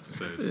like that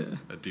episode. Yeah.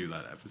 I do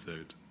like that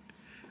episode.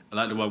 I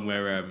like the one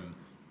where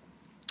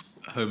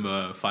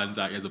Homer finds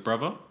out he has a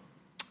brother.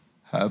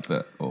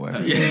 Herbert or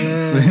whatever.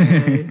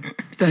 Yeah.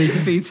 Danny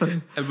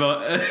DeVito.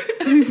 But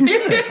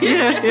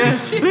Yeah.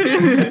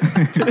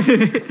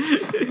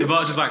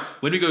 Bart's just like,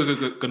 when are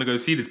we gonna go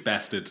see this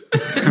bastard?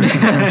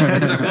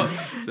 He's like, what?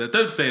 So,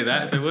 don't say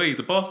that. It's like, well, he's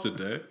a bastard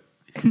though.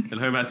 And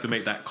Homer has to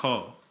make that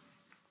call.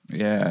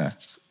 Yeah.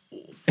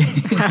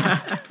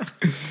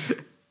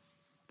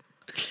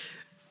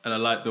 And I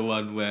like the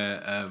one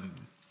where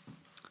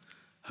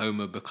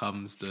Homer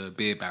becomes the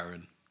beer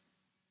baron.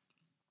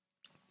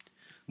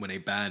 When they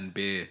ban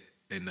beer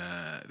in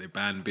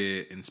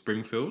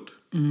Springfield.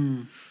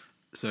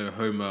 So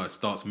Homer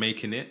starts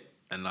making it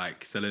and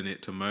like selling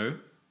it to Moe.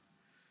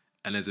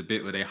 And there's a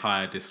bit where they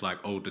hire this like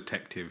old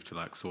detective to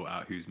like sort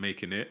out who's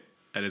making it.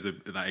 And there's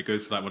it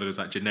goes to like one of those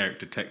like generic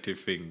detective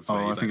things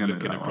where he's like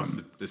looking across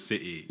the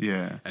city.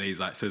 Yeah. And he's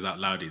like says out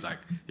loud, he's like,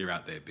 "You're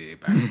out there, beer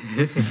baron.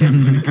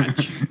 I'm gonna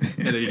catch you."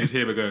 And then you just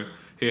hear him go,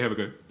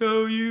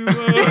 "No, you are."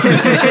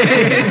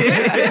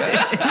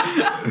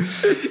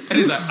 And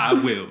he's like, "I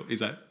will."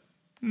 He's like,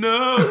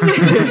 "No."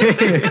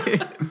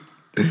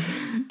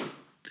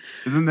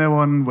 Isn't there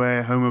one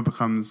where Homer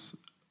becomes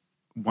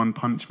One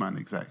Punch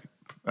Man,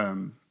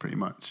 pretty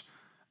much,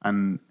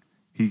 and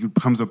he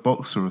becomes a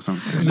boxer or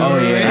something? Oh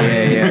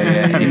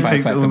yeah. He fights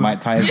takes like all- the Mike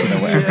Tyson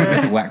or whatever.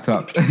 Gets whacked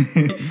up.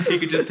 He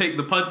could just take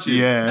the punches,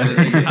 Yeah. and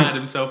then he tired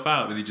himself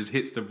out, and he just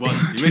hits the one.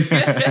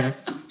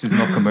 Just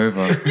knock him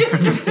over.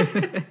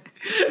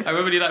 I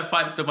remember he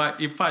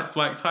fights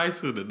Mike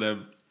Tyson,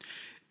 and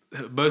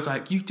Mo's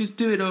like, "You just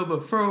do it, Homer.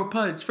 Throw a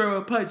punch,"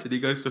 and he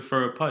goes to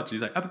throw a punch. He's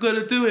like, "I'm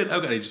gonna do it,"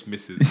 and he just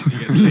misses. He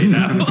gets laid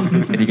out.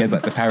 And he gets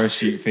like the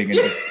parachute thing and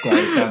just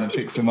glides down and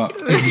picks him up.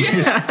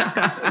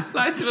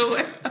 Flies him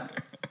away.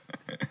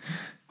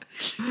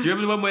 Do you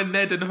remember the one where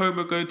Ned and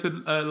Homer go to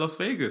Las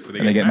Vegas And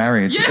they get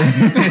married. Yeah.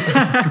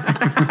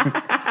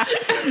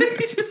 They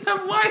just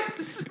have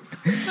wives.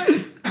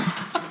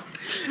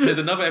 There's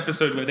another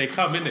episode where they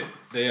come in it.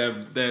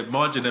 They're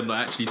Marge them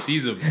like actually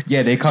sees them.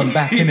 Yeah, they come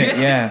back in it.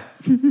 Yeah.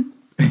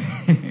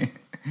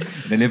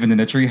 They're living in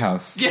a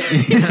treehouse.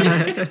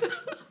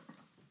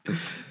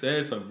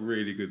 There's some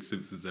really good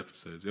Simpsons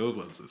episodes. The old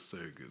ones are so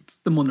good.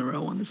 The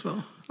monorail one as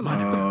well.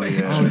 Oh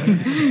yeah.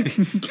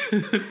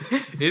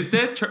 Is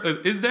there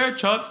a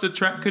chance the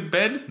track could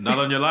bend? Not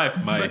on your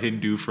life, my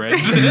Hindu friend.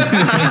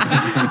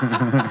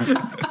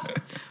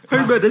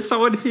 Homer, there's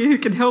someone here who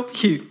can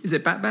help you. Is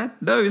it Batman?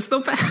 No, it's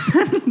not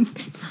Batman.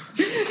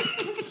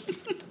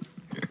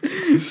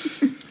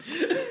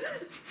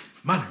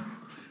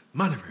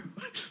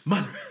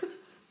 Monorail.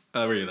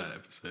 I really like that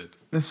episode.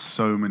 There's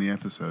so many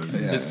episodes. Yeah.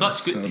 There's such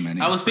so good.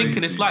 many. I was thinking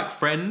Crazy. it's like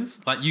Friends.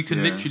 Like you can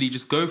Yeah. literally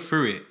just go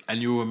through it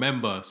and you'll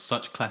remember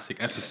such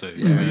classic episodes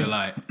Yeah. where you're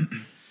like, do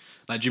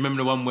you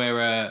remember the one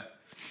where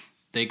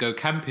they go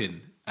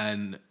camping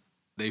and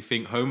they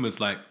think Homer's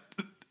like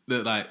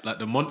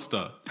the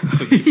monster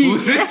because he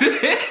falls into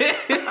it.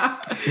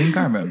 I think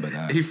I remember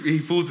that. He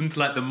falls into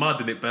like the mud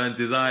and it burns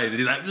his eyes and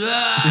he's like,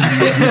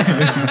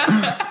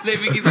 "Ah!" They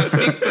think he's like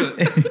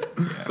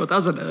Bigfoot. God, that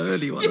was an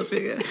early one, I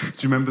think.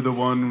 Do you remember the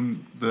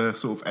one, the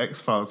sort of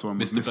X-Files one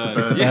with Mr. Mr.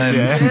 Burns. Burns?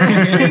 Yes. Yeah.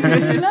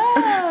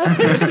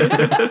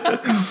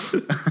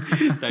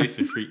 That used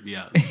to freak me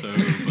out so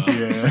much.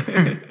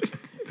 Yeah.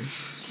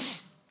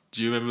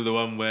 Do you remember the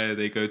one where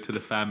they go to the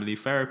family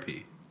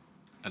therapy?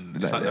 And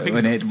it's like, I think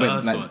when it's the they,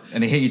 first one.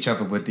 and they hit each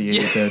other with the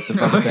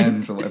rubber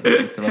bands or whatever.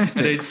 It's the rubber And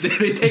they sticks.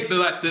 take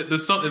the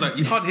soft. It's like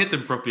you can't hit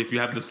them properly if you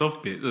have the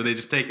soft bit, so they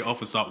just take it off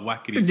and start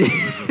whacking each other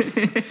with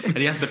them. And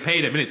he has to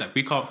pay them. And it's like,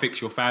 we can't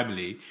fix your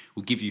family.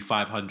 We'll give you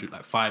 $500,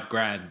 like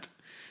 $5,000.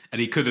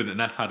 And he couldn't, and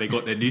that's how they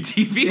got their new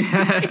TV.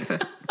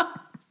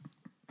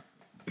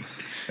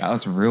 That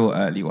was real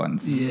early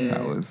ones. Yeah.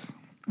 That was.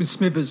 With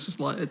Smithers was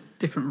like a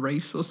different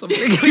race or something.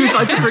 He was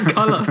like a different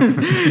colour.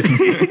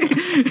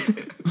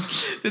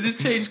 They just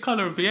changed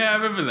colour. Yeah, I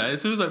remember that.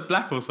 It was like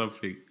black or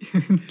something.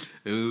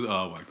 It was,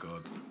 oh my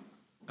God.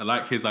 I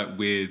like his like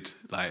weird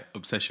like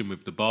obsession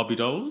with the Barbie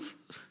dolls.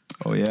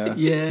 Oh yeah.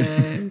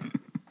 Yeah.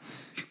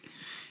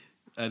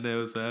 And there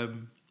was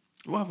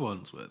what other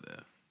ones were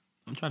there?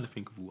 I'm trying to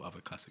think of all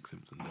other classic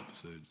Simpsons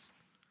episodes.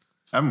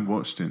 I haven't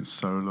watched it in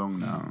so long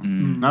now.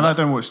 Now that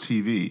I don't watch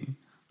TV,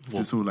 'cause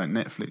it's all like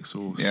Netflix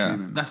or Yeah.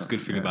 streaming. That's a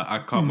good thing about. I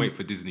can't wait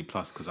for Disney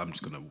Plus because I'm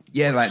just gonna.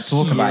 Yeah, like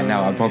talk about it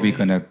now. I'm Yeah. probably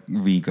gonna go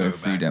Go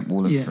through back. them,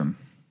 all of Yeah. them.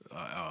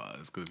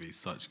 It's gonna be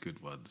such good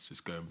ones.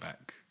 Just going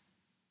back.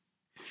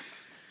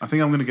 I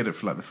think I'm going to get it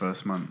for like the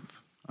first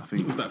month. I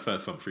think. What's that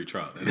first one free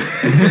trial? Then?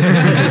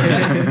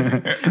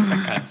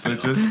 So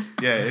just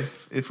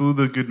if all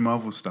the good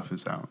Marvel stuff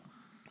is out,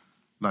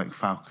 like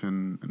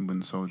Falcon and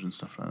Winter Soldier and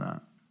stuff like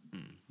that,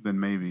 then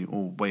maybe,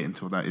 or wait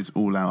until that is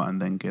all out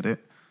and then get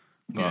it.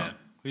 But, Yeah, at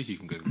least you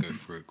can go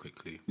through it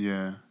quickly.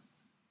 yeah.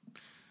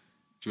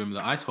 Do you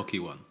remember the ice hockey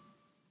one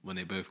when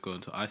they both go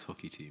into ice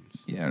hockey teams?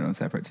 Yeah, they're on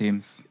separate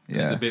teams.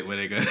 There's Yeah. a bit where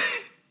they go.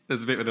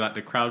 There's a bit where like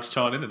the crowd's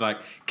chanting. They're like,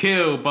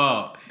 "Kill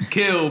Bart,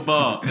 kill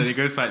Bart," and it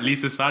goes to like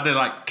Lisa's side. They're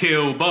like,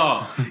 "Kill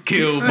Bart,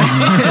 kill Bart."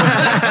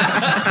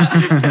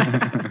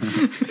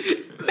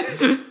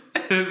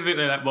 There's a bit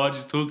where like Marge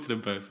is talking to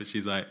them both, and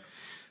she's like,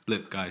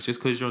 look, guys, just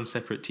because you're on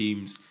separate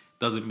teams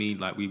doesn't mean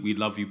like we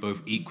love you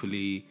both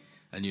equally.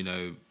 And, you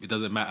know, it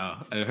doesn't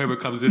matter. And Homer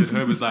comes in and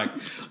Homer's like,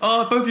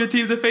 oh, both your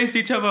teams have faced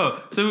each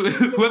other. So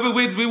whoever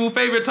wins, we will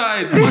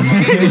favoritize. One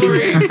will get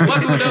glory.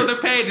 One will know the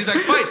pain. He's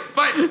like, fight.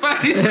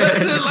 He's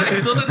turning the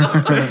lights on and off.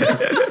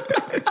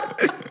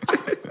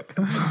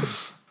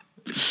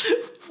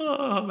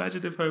 Oh,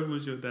 imagine if Homer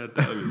was your dad.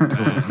 That would be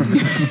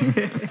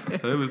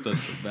bad. Homer's done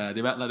so bad. The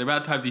amount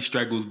of times he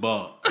strangles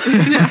Bart.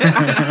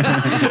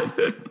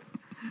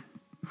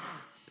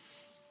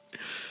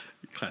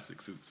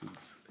 Classic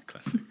Simpsons.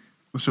 Classic.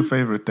 What's your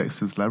favorite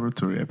Dexter's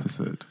Laboratory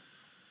episode?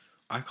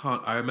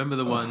 I remember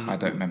the one. I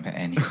don't remember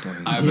any of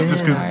those. I remember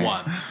Just 'cause-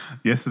 one.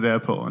 Yesterday I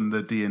put on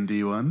the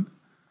D&D one.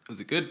 Was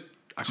it good?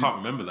 I can't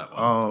remember that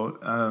one.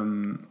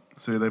 Oh,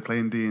 so they're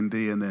playing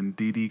D&D and then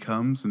Dee Dee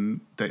comes and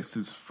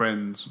Dexter's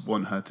friends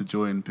want her to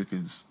join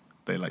because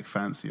they like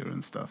fancy her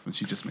and stuff, and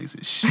she just makes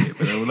it shit.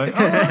 But they were like,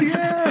 oh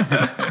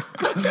yeah.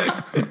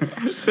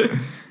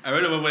 I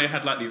remember when they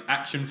had like these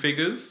action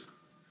figures,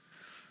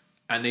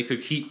 and they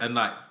could keep and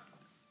like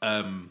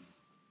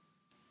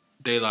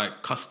they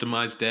like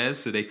customized theirs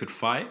so they could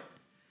fight,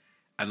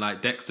 and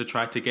like Dexter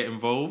tried to get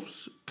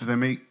involved. Do they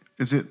make?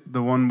 Is it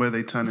the one where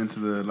they turn into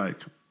the like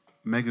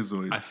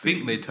Megazord? I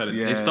think they turn.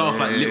 Yeah, They start off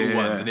like little yeah,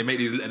 ones, yeah. and they make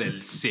these. And they're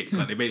sick.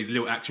 Like they make these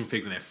little action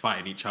figures, and they're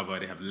fighting each other.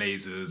 They have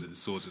lasers and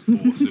swords. It's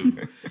awesome.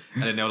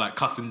 And then they were like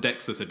cussing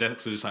Dexter, so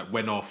Dexter just like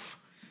went off.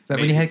 Is that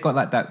when he had got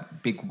like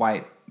that big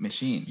white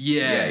machine?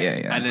 Yeah.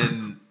 Yeah. And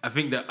then I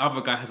think the other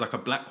guy has like a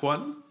black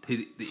one.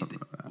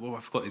 Well, I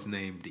forgot his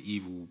name. The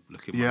evil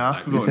looking one. Yeah, I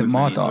Like, forgot Is it his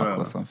name as Mardark well.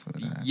 or something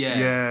like that?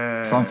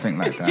 Yeah. Something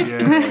like that.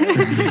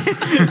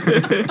 Yeah.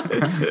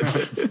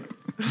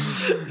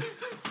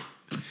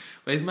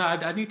 But it's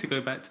mad. I need to go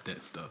back to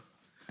Dexter.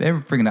 They're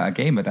bringing out a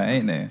game of that,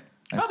 ain't they?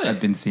 Are they? I've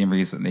been seeing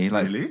recently.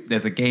 Like, Really?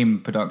 there's a game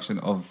production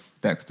of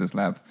Dexter's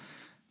Lab.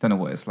 Don't know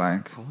what it's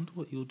like. I wonder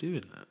what you'll do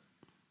in that.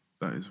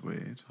 That is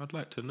weird. I'd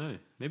like to know.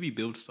 Maybe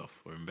build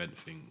stuff or invent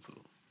things.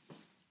 Or...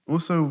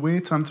 Also,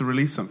 weird time to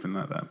release something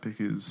like that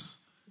because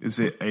is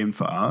it aimed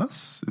for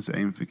us? Is it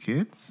aimed for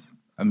kids?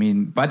 I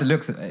mean, by the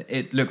looks of it,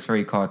 it looks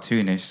very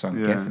cartoonish, so I'm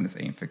Yeah. guessing it's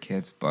aimed for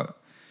kids. But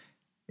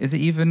is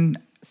it even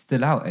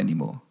still out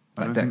anymore?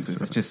 I Like don't think Dexter's,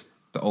 so. it's just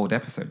the old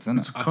episodes, isn't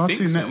it? I Cartoon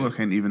think so. Network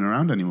ain't even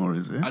around anymore,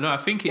 is it? I know. I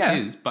think it Yeah.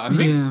 is, but I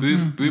think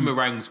Yeah.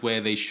 Boomerang's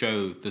where they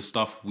show the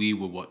stuff we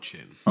were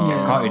watching.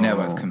 Yeah, Cartoon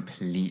Network's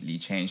completely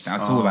changed now.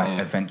 It's all like yeah.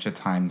 Adventure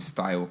Time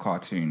style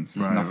cartoons.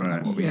 It's Right, nothing right.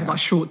 like what we Yeah, have. like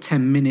short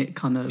 10-minute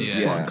kind of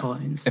Yeah. like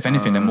cartoons. If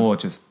anything, they're more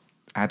just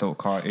adult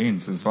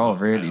cartoons as well,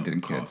 really, than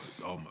God,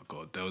 kids. Oh my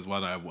god, there was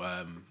one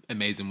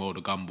Amazing World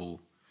of Gumball.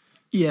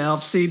 Yeah,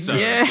 I've seen. So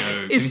yeah, dope.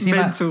 Have you it's seen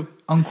that mental.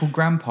 Uncle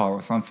Grandpa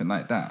or something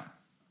like that?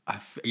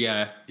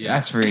 Yeah.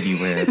 That's really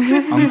weird.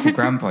 Uncle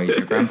Grandpa, he's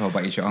your grandpa,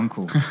 but he's your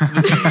uncle.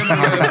 How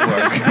does that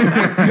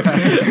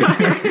work?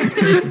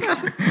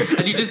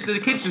 And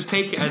the kids just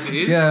take it as it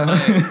is. Yeah.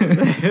 Like,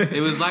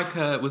 it was like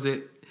was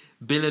it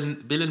Bill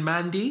and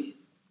Mandy,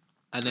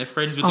 and they're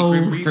friends with the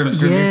Grim Reaper.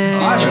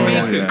 Yeah,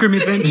 Jamaica. yeah. Grim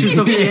Adventures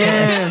of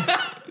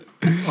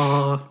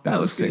Oh, That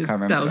was sick, good. I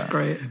remember that was that.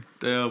 great.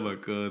 Oh my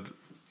god!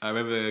 I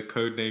remember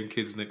Codename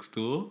Kids Next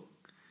Door.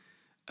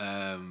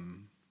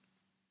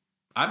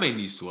 I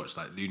mainly used to watch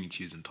like Looney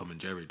Tunes and Tom and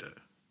Jerry though.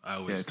 I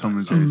always Yeah, Tom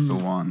and Jerry's the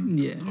one.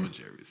 Yeah, Tom and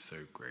Jerry is so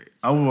great.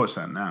 I will watch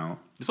that now.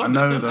 It's I on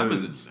know Amazon,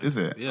 those. Is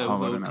it? Yeah, Oh,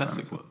 all I the don't know classic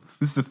Amazon. ones.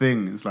 This is the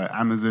thing. It's like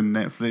Amazon,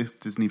 Netflix,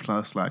 Disney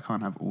Plus. Like I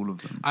can't have all of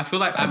them. I feel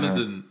like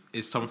Amazon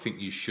is something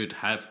you should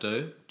have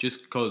though,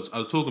 just because I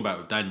was talking about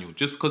it with Daniel,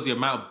 just because the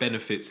amount of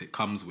benefits it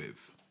comes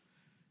with,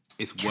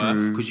 it's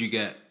worth because you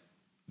get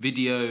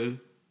video,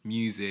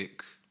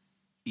 music,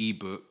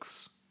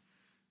 ebooks,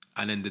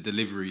 and then the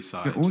delivery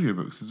side. Get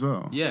audiobooks as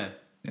well. Yeah,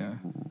 Yeah.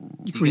 you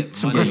You can read get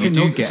some money. graphic,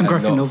 You do get some a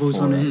graphic lot novels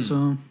for on it. it as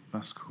well.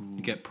 That's cool.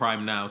 you get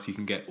Prime now, so you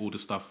can get all the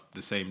stuff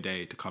the same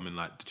day to come in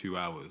like 2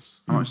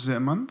 hours. How much is it a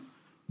month?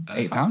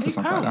 It's £8 or like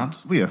something like that.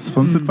 We are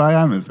sponsored by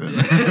Amazon.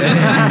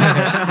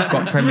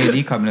 Got Premier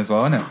League coming as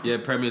well, isn't it? Yeah,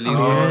 Premier League.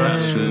 Oh,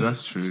 that's true.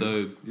 That's true.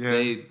 So Yeah.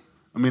 they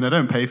I mean, I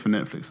don't pay for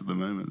Netflix at the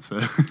moment,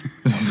 so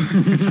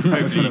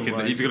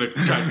hopefully he's gonna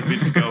try and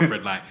convince your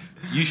girlfriend like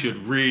you should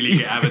really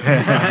get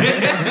Amazon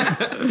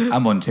Prime.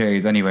 I'm on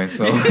cherries anyway,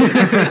 so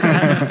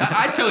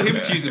I tell him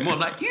to use it more. I'm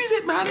like, use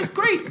it, man. It's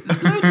great.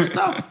 There's loads of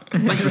stuff.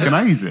 Like, can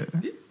I use it?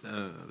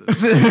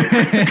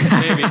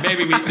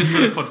 maybe we just for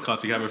the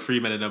podcast we can have a 3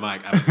 men and a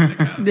mic Amazon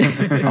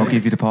account. I'll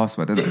give you the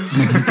password, isn't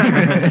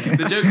it?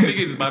 The joke thing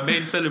is my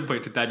main selling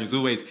point to Daniel is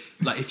always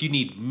like if you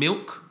need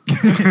milk,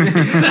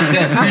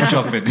 Free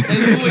shopping.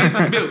 there's always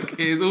milk. It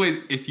is always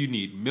if you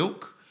need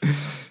milk,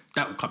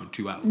 that will come in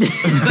 2 hours.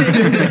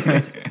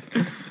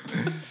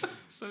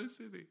 So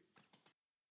silly.